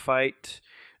halfway through the fight,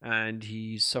 and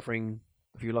he's suffering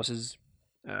a few losses,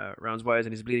 rounds-wise,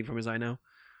 and he's bleeding from his eye now.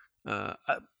 I'm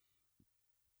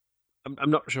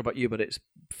not sure about you, but it's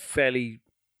fairly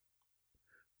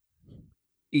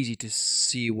easy to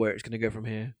see where it's going to go from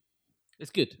here.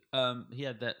 It's good. He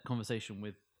had that conversation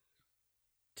with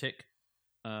Tick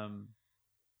about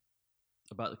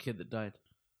the kid that died.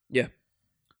 Yeah.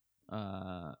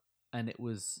 And it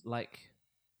was like,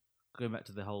 going back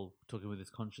to the whole talking with his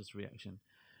conscious reaction,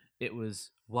 it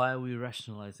was, why are we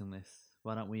rationalizing this?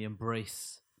 Why don't we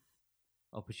embrace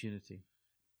opportunity?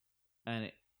 And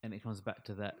it comes back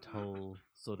to that whole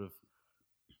sort of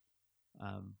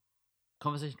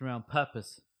conversation around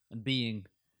purpose and being,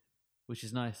 which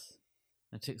is nice.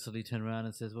 And Tick suddenly turned around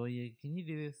and says, "Well, can you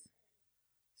do this?"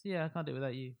 So, I can't do it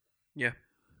without you. Yeah.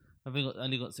 I've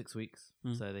only got 6 weeks,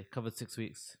 so they covered 6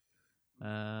 weeks with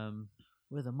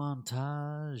a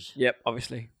montage. Yep,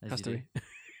 obviously has to be.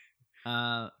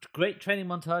 Great training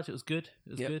montage. It was good.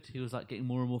 Good. He was like getting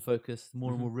more and more focused,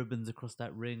 more and more ribbons across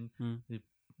that ring,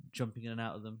 jumping in and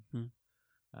out of them.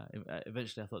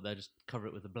 Eventually, I thought they'd just cover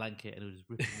it with a blanket and it was just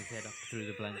ripping his head up through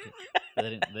the blanket. But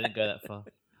they didn't go that far.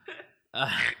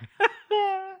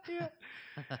 Yeah.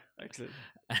 Excellent.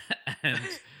 And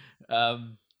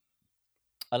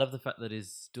I love the fact that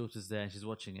his daughter's there and she's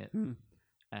watching it,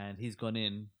 and he's gone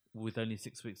in with only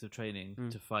 6 weeks of training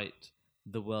to fight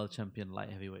the world champion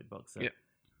light heavyweight boxer,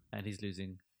 and he's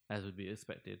losing, as would be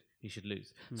expected. He should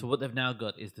lose. So what they've now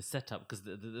got is the setup, because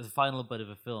the final bit of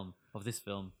this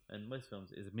film and most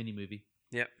films is a mini movie.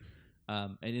 Yep.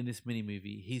 And in this mini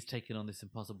movie, he's taken on this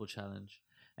impossible challenge,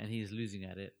 and he is losing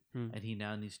at it, and he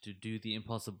now needs to do the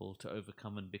impossible to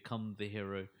overcome and become the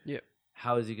hero. Yep.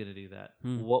 How is he going to do that?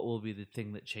 What will be the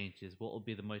thing that changes? What will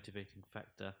be the motivating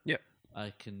factor? Yep.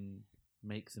 I can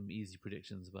make some easy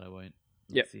predictions, but I won't.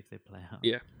 Let's see if they play out.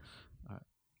 Yeah. All right.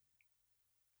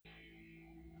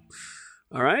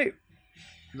 All right.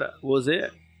 That was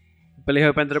it. Billy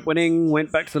Hope ended up winning,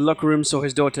 went back to the locker room, saw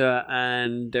his daughter,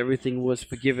 and everything was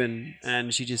forgiven.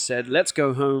 And she just said, "Let's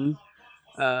go home."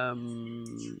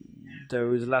 those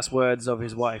last words of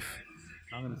his wife.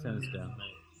 I'm going to turn this down.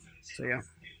 So yeah,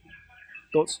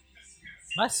 thoughts?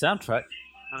 Nice soundtrack.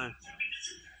 I know.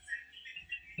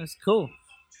 That's cool.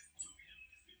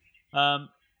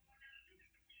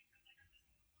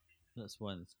 Let's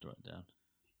wind this right down.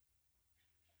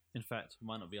 In fact, I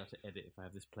might not be able to edit if I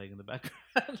have this playing in the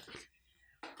background.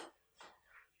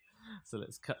 So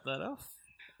let's cut that off.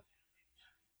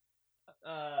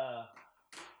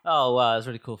 Oh wow, it's a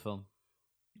really cool film.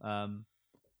 And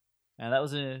that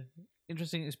was an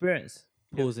interesting experience.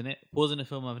 Pausing a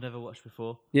film I've never watched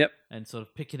before. Yep. And sort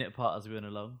of picking it apart as we went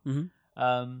along.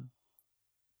 Mm-hmm.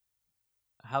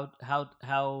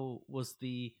 How was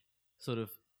the sort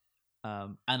of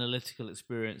analytical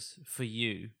experience for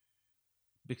you?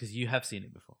 Because you have seen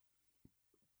it before.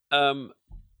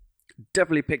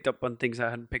 Definitely picked up on things I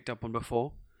hadn't picked up on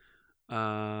before.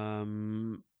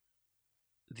 The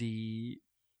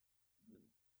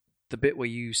bit where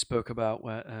you spoke about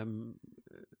where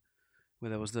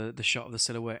there was the shot of the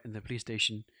silhouette in the police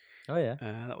station. Oh yeah,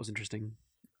 that was interesting.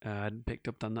 I hadn't picked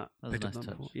up on that. That was a nice touch.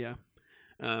 before. Yeah,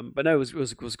 but no, it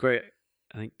was great.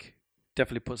 I think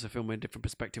definitely puts the film in a different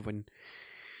perspective when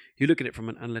you look at it from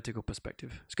an analytical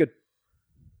perspective. It's good.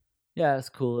 Yeah, it's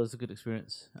cool. It was a good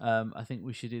experience. I think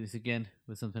we should do this again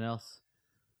with something else.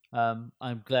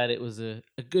 I'm glad it was a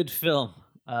good film.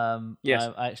 Yes.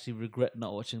 I actually regret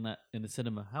not watching that in the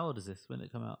cinema. How old is this? When did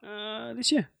it come out?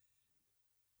 This year.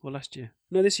 Or last year?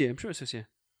 No, this year. I'm sure it's this year.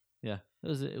 Yeah,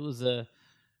 it was a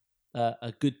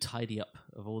good tidy up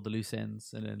of all the loose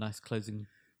ends and a nice closing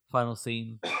final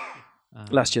scene.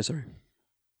 Last year, sorry.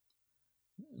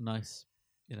 Nice,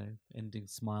 ending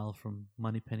smile from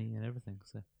Moneypenny and everything.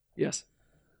 So yes.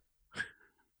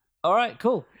 All right,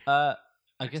 cool. I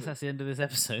guess that's the end of this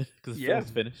episode because the film's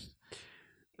finished.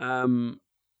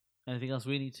 Anything else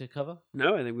we need to cover?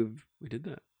 No, I think we did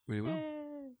that really well.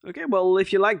 Okay, well,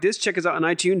 if you like this, check us out on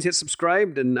iTunes, hit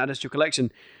subscribe, and add us to your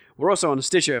collection. We're also on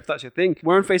Stitcher, if that's your thing.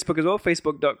 We're on Facebook as well,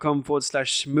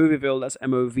 facebook.com/Movieville. That's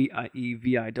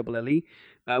MOVIEVILLE.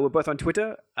 We're both on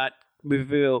Twitter at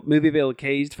Movieville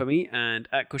Cazed for me and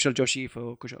at Kushal Joshi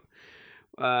for Kushal.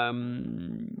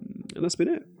 And that's been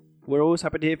it. We're always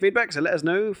happy to hear feedback, so let us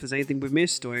know if there's anything we've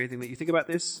missed or anything that you think about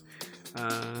this.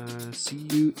 See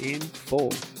you in 4.